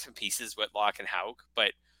 It's got some pieces, Whitlock and Houck,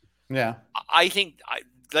 but I think,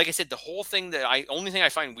 like I said, the whole thing only thing I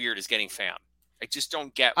find weird is getting Pham. I just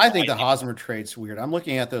don't get. I think the Hosmer trade's weird. I'm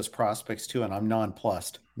looking at those prospects too, and I'm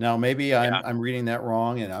nonplussed. Now, maybe I'm reading that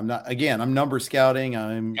wrong, and I'm not. Again, I'm number scouting.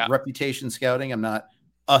 I'm reputation scouting. I'm not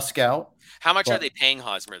a scout. How much are they paying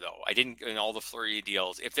Hosmer though? I didn't in all the Fleury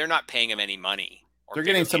deals. If they're not paying him any money, they're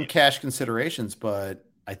getting some cash considerations, but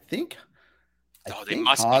I think they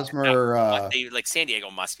must. Hosmer, like San Diego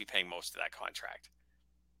must be paying most of that contract.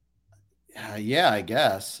 Yeah, I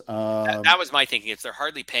guess that was my thinking. If they're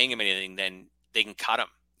hardly paying him anything, then they can cut him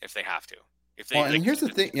if they have to. If they, and here's the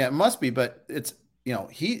thing. Yeah, it must be, but it's,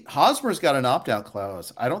 Hosmer's got an opt-out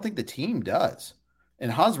clause. I don't think the team does.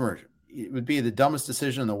 And Hosmer, it would be the dumbest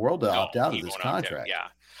decision in the world to opt out of this contract. Yeah.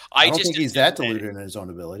 I don't think he's that deluded in his own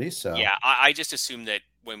ability. So yeah, I just assume that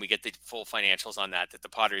when we get the full financials on that the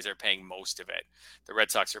Padres are paying most of it. The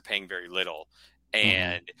Red Sox are paying very little.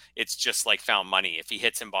 And it's just like found money. If he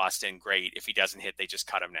hits in Boston, great. If he doesn't hit, they just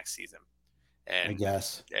cut him next season. And I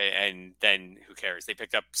guess. And then who cares? They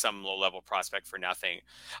picked up some low-level prospect for nothing.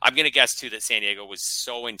 I'm going to guess, too, that San Diego was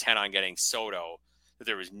so intent on getting Soto that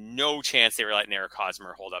there was no chance they were letting Eric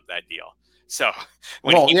Hosmer hold up that deal. So,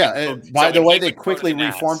 by the way, they quickly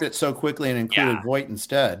reformed it so quickly and included Voit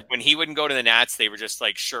instead. When he wouldn't go to the Nats, they were just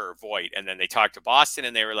like, sure, Voit. And then they talked to Boston,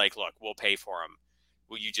 and they were like, look, we'll pay for him.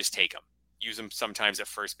 Will you just take him? Use him sometimes at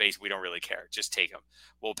first base. We don't really care. Just take him.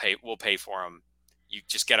 We'll pay for him. You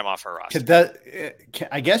just get him off our roster.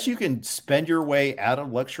 I guess you can spend your way out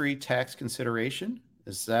of luxury tax consideration.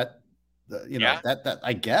 Is that, that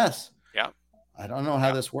I guess. Yeah. I don't know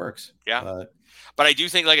how this works. Yeah. But I do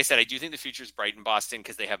think, like I said, the future is bright in Boston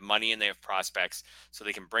because they have money and they have prospects. So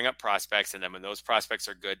they can bring up prospects. And then when those prospects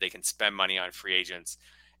are good, they can spend money on free agents.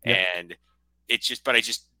 Yeah. And it's just,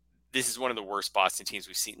 this is one of the worst Boston teams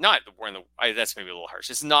we've seen. That's maybe a little harsh.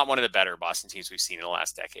 This is not one of the better Boston teams we've seen in the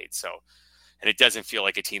last decade. So, and it doesn't feel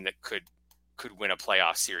like a team that could win a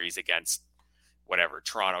playoff series against whatever,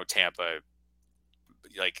 Toronto, Tampa.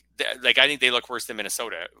 Like I think they look worse than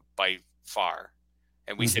Minnesota by far.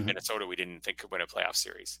 And we said Minnesota we didn't think could win a playoff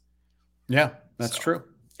series. Yeah, that's true.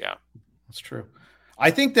 Yeah, that's true.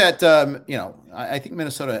 I think that, I think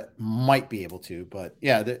Minnesota might be able to, but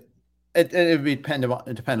yeah, it would depend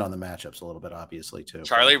on the matchups a little bit, obviously, too.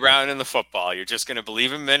 Charlie Brown in the football. You're just going to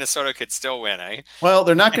believe in Minnesota could still win, eh? Well,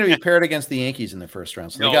 they're not going to be paired against the Yankees in the first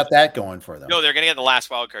round, so they got that going for them. No, they're going to get the last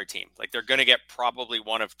wildcard team. Like they're going to get probably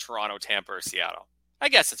one of Toronto, Tampa, or Seattle. I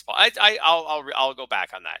guess it's possible. I'll go back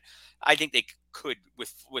on that. I think they could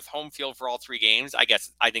with home field for all 3 games. I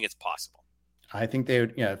think it's possible. I think they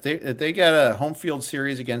would. Yeah, if they got a home field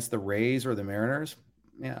series against the Rays or the Mariners.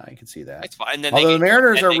 Yeah, I can see that. It's fine. And then although the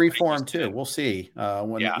Mariners are reformed too. We'll see.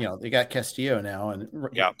 When they got Castillo now, and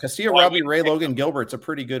Castillo, Robbie Ray, Logan Gilbert's a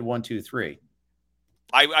pretty good 1-2-3.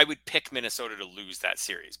 I would pick Minnesota to lose that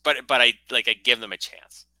series, but I give them a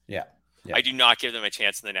chance. Yeah. I do not give them a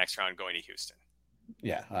chance in the next round going to Houston.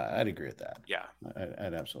 Yeah, I'd agree with that. Yeah,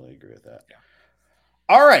 I'd absolutely agree with that. Yeah.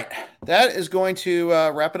 All right, that is going to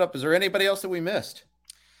wrap it up. Is there anybody else that we missed?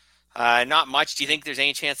 Not much. Do you think there's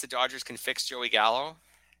any chance the Dodgers can fix Joey Gallo?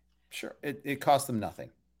 Sure. It cost them nothing.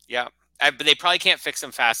 Yeah. But they probably can't fix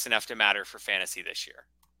him fast enough to matter for fantasy this year.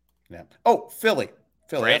 Yeah. Oh, Philly.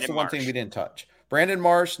 Brandon That's the one thing we didn't touch. Brandon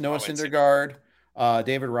Marsh, Noah Syndergaard,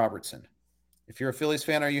 David Robertson. If you're a Phillies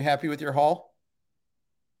fan, are you happy with your haul?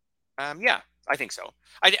 Yeah, I think so.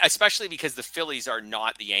 Especially because the Phillies are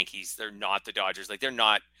not the Yankees. They're not the Dodgers. Like they're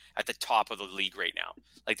not at the top of the league right now.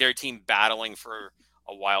 Like they're a team battling for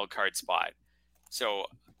a wild card spot. So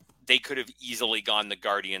they could have easily gone the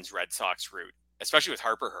Guardians Red Sox route, especially with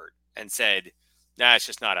Harper hurt, and said, nah, it's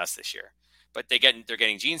just not us this year. But they're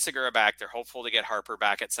getting Gene Segura back. They're hopeful to get Harper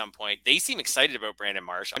back at some point. They seem excited about Brandon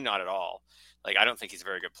Marsh. I'm not at all. Like, I don't think he's a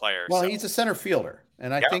very good player. Well, he's a center fielder,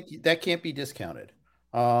 and I think that can't be discounted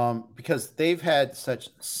because they've had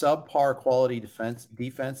such subpar quality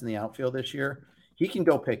defense in the outfield this year. He can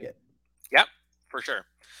go pick it. Yep, for sure.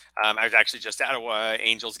 I was actually just at a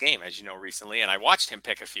Angels game, as you know, recently, and I watched him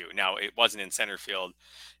pick a few. Now, it wasn't in center field;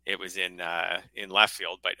 it was in left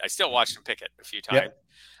field, but I still watched him pick it a few times.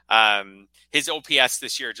 Yep. His OPS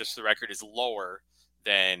this year, just for the record, is lower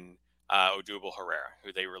than Odubel Herrera,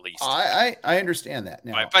 who they released. I understand that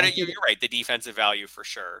now, but you're right. The defensive value for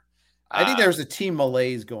sure. I think there's a team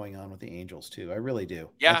malaise going on with the Angels too. I really do.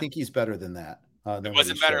 Yeah, I think he's better than that. It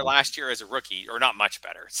wasn't better last year as a rookie, or not much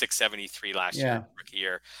better. 673 last year, rookie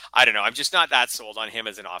year. I don't know. I'm just not that sold on him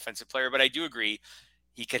as an offensive player, but I do agree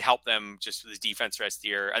he could help them just with his defense rest of the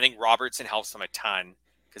year. I think Robertson helps them a ton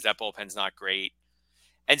because that bullpen's not great.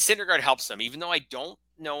 And Syndergaard helps them, even though I don't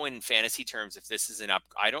know in fantasy terms if this is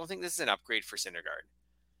I don't think this is an upgrade for Syndergaard.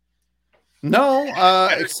 No,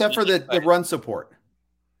 except for the run support.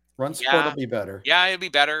 Run support will be better. Yeah, it'll be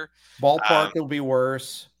better. Ballpark will be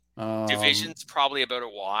worse. Division's probably about a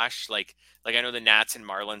wash. Like I know the Nats and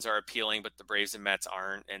Marlins are appealing, but the Braves and Mets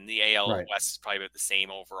aren't. And the AL West is probably about the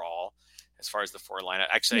same overall as far as the 4 lineup.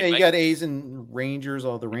 Actually, you got A's and Rangers.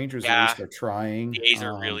 All the Rangers at least are trying. The A's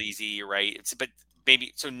are real easy. You're right. But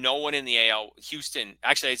maybe so. No one in the AL Houston.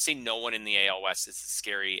 Actually, I'd say no one in the AL West is as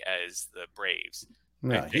scary as the Braves. No,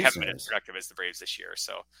 They haven't Houston been as is. productive as the Braves this year.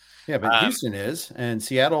 So Yeah, but Houston is, and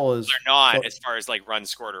Seattle is. they're not as far as like runs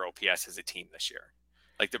scored or OPS as a team this year.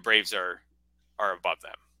 Like the Braves are above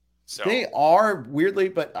them. So They are weirdly,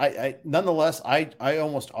 but I nonetheless, I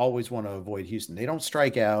almost always want to avoid Houston. They don't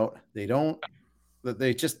strike out. They're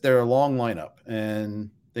a long lineup, and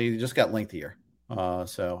they just got lengthier.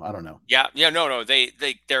 So I don't know. Yeah, no,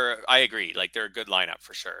 they're. I agree. Like they're a good lineup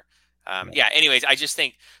for sure. Yeah. Anyways, I just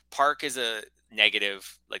think Park is a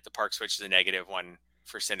negative. Like the Park switch is a negative one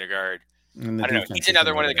for Syndergaard. I don't know. He's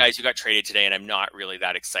another one of the guys who got traded today, and I'm not really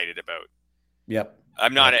that excited about. Yep.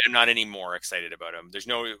 I'm not any more excited about him. There's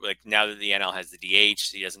no like now that the NL has the DH,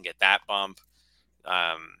 he doesn't get that bump.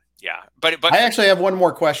 Yeah, but I actually have one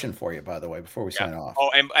more question for you, by the way, before we sign off.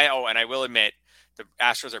 And I will admit the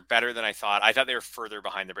Astros are better than I thought. I thought they were further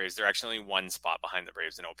behind the Braves. They're actually only one spot behind the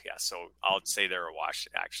Braves in OPS, so I'll say they're a wash.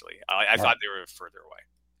 Actually, I thought they were further away.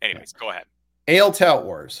 Anyways, go ahead. AL Tout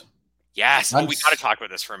Wars. Yes, we got to talk about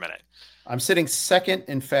this for a minute. I'm sitting second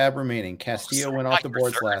in FAB remaining. Castillo went off the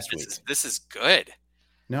boards last week. This is good.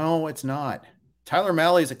 No, it's not. Tyler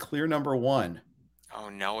Mahle is a clear number one. Oh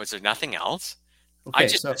no, is there nothing else? Okay, I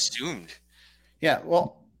just assumed. Yeah,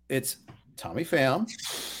 well, it's Tommy Pham.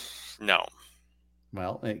 No.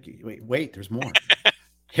 Well, wait, there's more.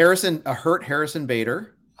 hurt Harrison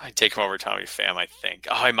Bader. I'd take him over Tommy Pham, I think.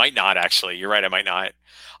 Oh, I might not actually. You're right, I might not.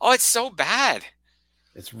 Oh, it's so bad.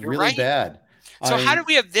 It's really bad. So how did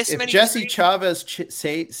we have this many? If Jesse Chavez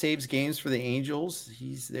saves games for the Angels,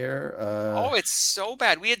 he's there. It's so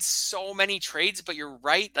bad. We had so many trades, but you're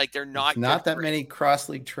right. Like they're not that many cross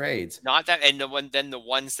league trades. Not that, and the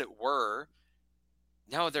ones that were,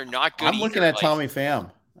 no, they're not good. I'm looking at Tommy Pham.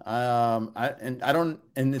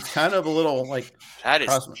 And it's kind of a little like that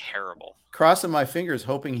is terrible. Crossing my fingers,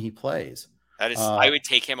 hoping he plays. That is, I would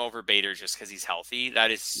take him over Bader just because he's healthy.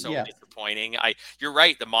 That is so disappointing. You're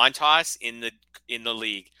right. The Montas in the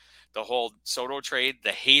league, the whole Soto trade,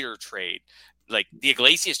 the Hader trade, like the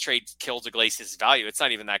Iglesias trade kills Iglesias' value. It's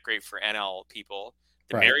not even that great for NL people.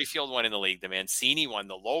 The Merrifield one in the league, the Mancini one,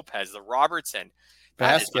 the Lopez, the Robertson.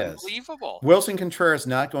 That is unbelievable. Wilson Contreras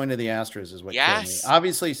not going to the Astros is what killed me.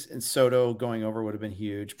 Obviously, Soto going over would have been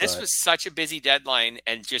huge. This was such a busy deadline,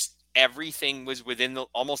 and just everything was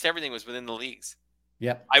almost everything was within the leagues.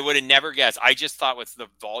 Yep. I would have never guessed. I just thought with the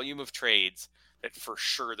volume of trades that for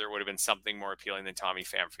sure there would have been something more appealing than Tommy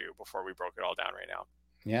Pham for you before we broke it all down right now.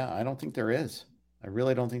 Yeah, I don't think there is. I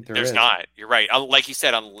really don't think There's not. You're right. Like you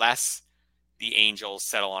said, unless the Angels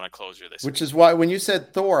settle on a closer this week. Which is why when you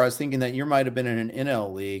said Thor, I was thinking that you might have been in an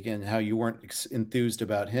NL league and how you weren't enthused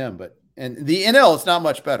about him. And the NL is not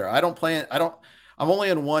much better. I'm only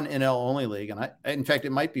in one NL only league, and in fact,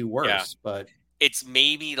 it might be worse. But it's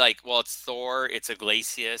maybe like, it's Thor, it's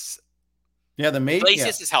Iglesias. Yeah,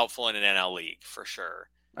 Iglesias is helpful in an NL league for sure.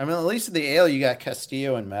 I mean, at least in the AL, you got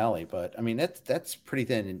Castillo and Mahle, but I mean that's pretty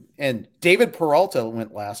thin. And David Peralta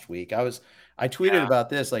went last week. I tweeted about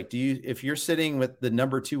this. Like, if you're sitting with the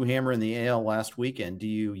number 2 hammer in the AL last weekend, do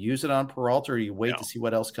you use it on Peralta or do you wait to see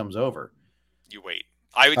what else comes over? You wait.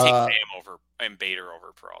 I would take Pham over and Bader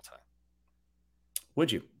over Peralta.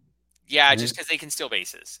 Would you? Yeah, just because they can steal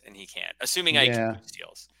bases and he can't. Assuming I can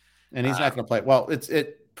steals. And he's not going to play. Well,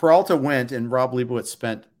 Peralta went and Rob Leibowitz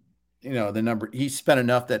spent, he spent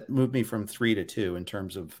enough that moved me from 3 to 2 in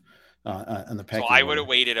terms of on the pecking. So I would have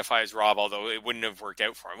waited if I was Rob, although it wouldn't have worked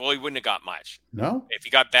out for him. Well, he wouldn't have got much. No. If he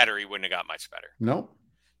got better, he wouldn't have got much better. No.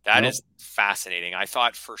 That is fascinating. I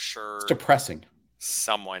thought for sure. It's depressing.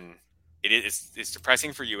 It's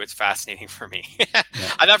depressing for you. It's fascinating for me.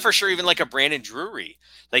 I thought for sure even like a Brandon Drury,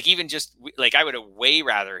 like even just like I would have way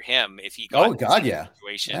rather him if he got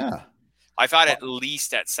situation. Yeah. I thought at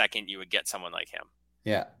least at second you would get someone like him.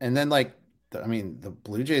 Yeah. And then the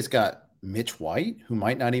Blue Jays got Mitch White, who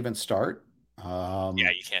might not even start. You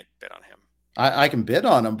can't bid on him. I can bid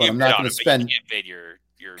on him, but I'm not going to spend. You can't bid your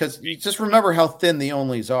because you just remember how thin the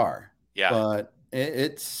onlys are. Yeah. But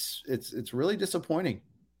it's really disappointing.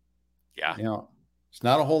 Yeah. It's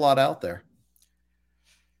not a whole lot out there.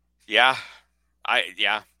 Yeah. I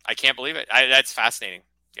can't believe it. That's fascinating.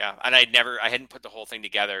 Yeah. And I hadn't put the whole thing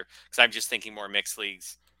together because I'm just thinking more mixed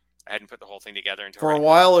leagues. I hadn't put the whole thing together until for a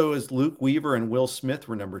while. It was Luke Weaver and Will Smith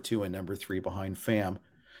were number 2 and number 3 behind Pham,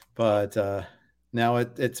 but now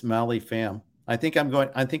it's Mahle Pham. I think I'm going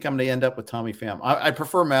to end up with Tommy Pham. I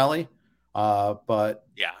prefer Mahle, but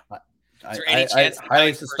is there any chance I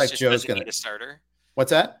highly suspect Joe's going to need a starter.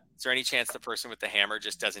 What's that? Is there any chance the person with the hammer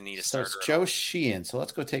just doesn't need a starter? So it's Joe Sheehan. So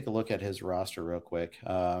let's go take a look at his roster real quick.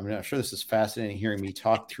 I'm sure this is fascinating hearing me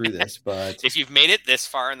talk through this, but if you've made it this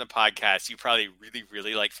far in the podcast, you probably really,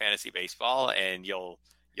 really like fantasy baseball and you'll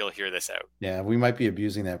you'll hear this out. Yeah, we might be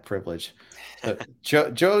abusing that privilege. But Joe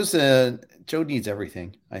needs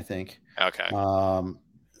everything, I think. Okay.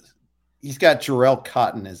 He's got Jarrell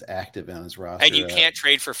Cotton as active on his roster. And you can't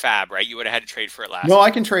trade for Fab, right? You would have had to trade for it last. No,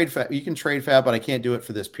 I can trade Fab. You can trade Fab, but I can't do it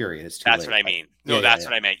for this period. It's too late. That's what I mean. No, that's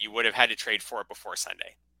what I meant. You would have had to trade for it before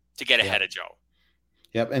Sunday to get ahead of Joe.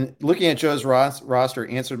 Yep. And looking at Joe's roster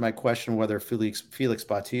answered my question whether Felix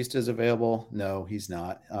Bautista is available. No, he's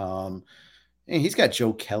not. And he's got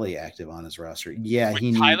Joe Kelly active on his roster. Yeah.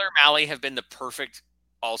 Would Tyler Mahle have been the perfect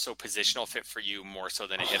also positional fit for you more so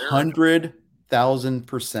than a hitter?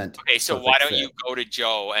 100,000%. Okay. So why don't you go to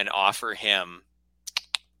Joe and offer him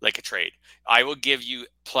like a trade? I will give you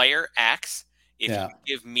player X if you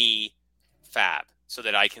give me Fab so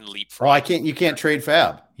that I can leapfrog. Oh, you can't trade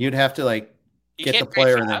Fab. You'd have to get the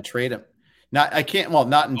player and then trade him. Not in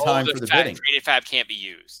time for the bidding. Traded Fab can't be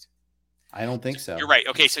used. I don't think so. You're right.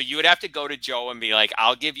 Okay, so you would have to go to Joe and be like,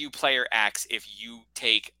 I'll give you player X if you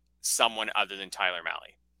take someone other than Tyler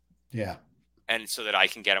Mahle. Yeah. And so that I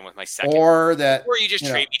can get him with my second. Or you just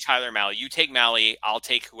trade me Tyler Mahle. You take Mahle, I'll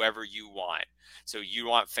take whoever you want. So you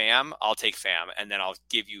want Fam, I'll take Fam, and then I'll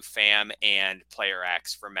give you Fam and player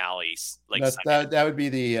X for Malle's. That would be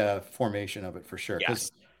the formation of it for sure.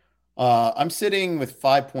 Yes. I'm sitting with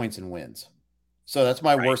 5 points in wins. So that's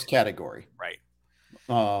my worst category. Right.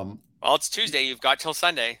 Well, it's Tuesday. You've got till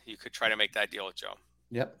Sunday. You could try to make that deal with Joe.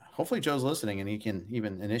 Yep. Hopefully Joe's listening and he can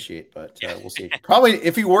even initiate, but we'll see. Probably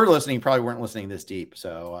if he were listening, he probably weren't listening this deep.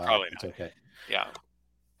 So probably it's not. okay. Yeah.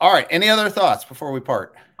 All right. Any other thoughts before we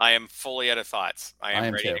part? I am fully out of thoughts. I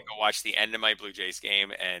am ready too. to go watch the end of my Blue Jays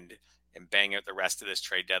game and bang out the rest of this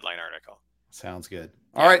trade deadline article. Sounds good.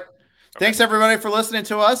 All right. Okay. Thanks everybody for listening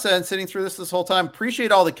to us and sitting through this whole time.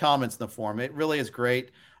 Appreciate all the comments in the forum. It really is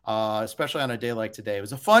great, especially on a day like today. It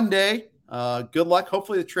was a fun day. Good luck.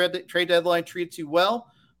 Hopefully the trade deadline treats you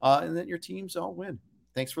well, and that your teams all win.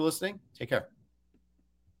 Thanks for listening. Take care.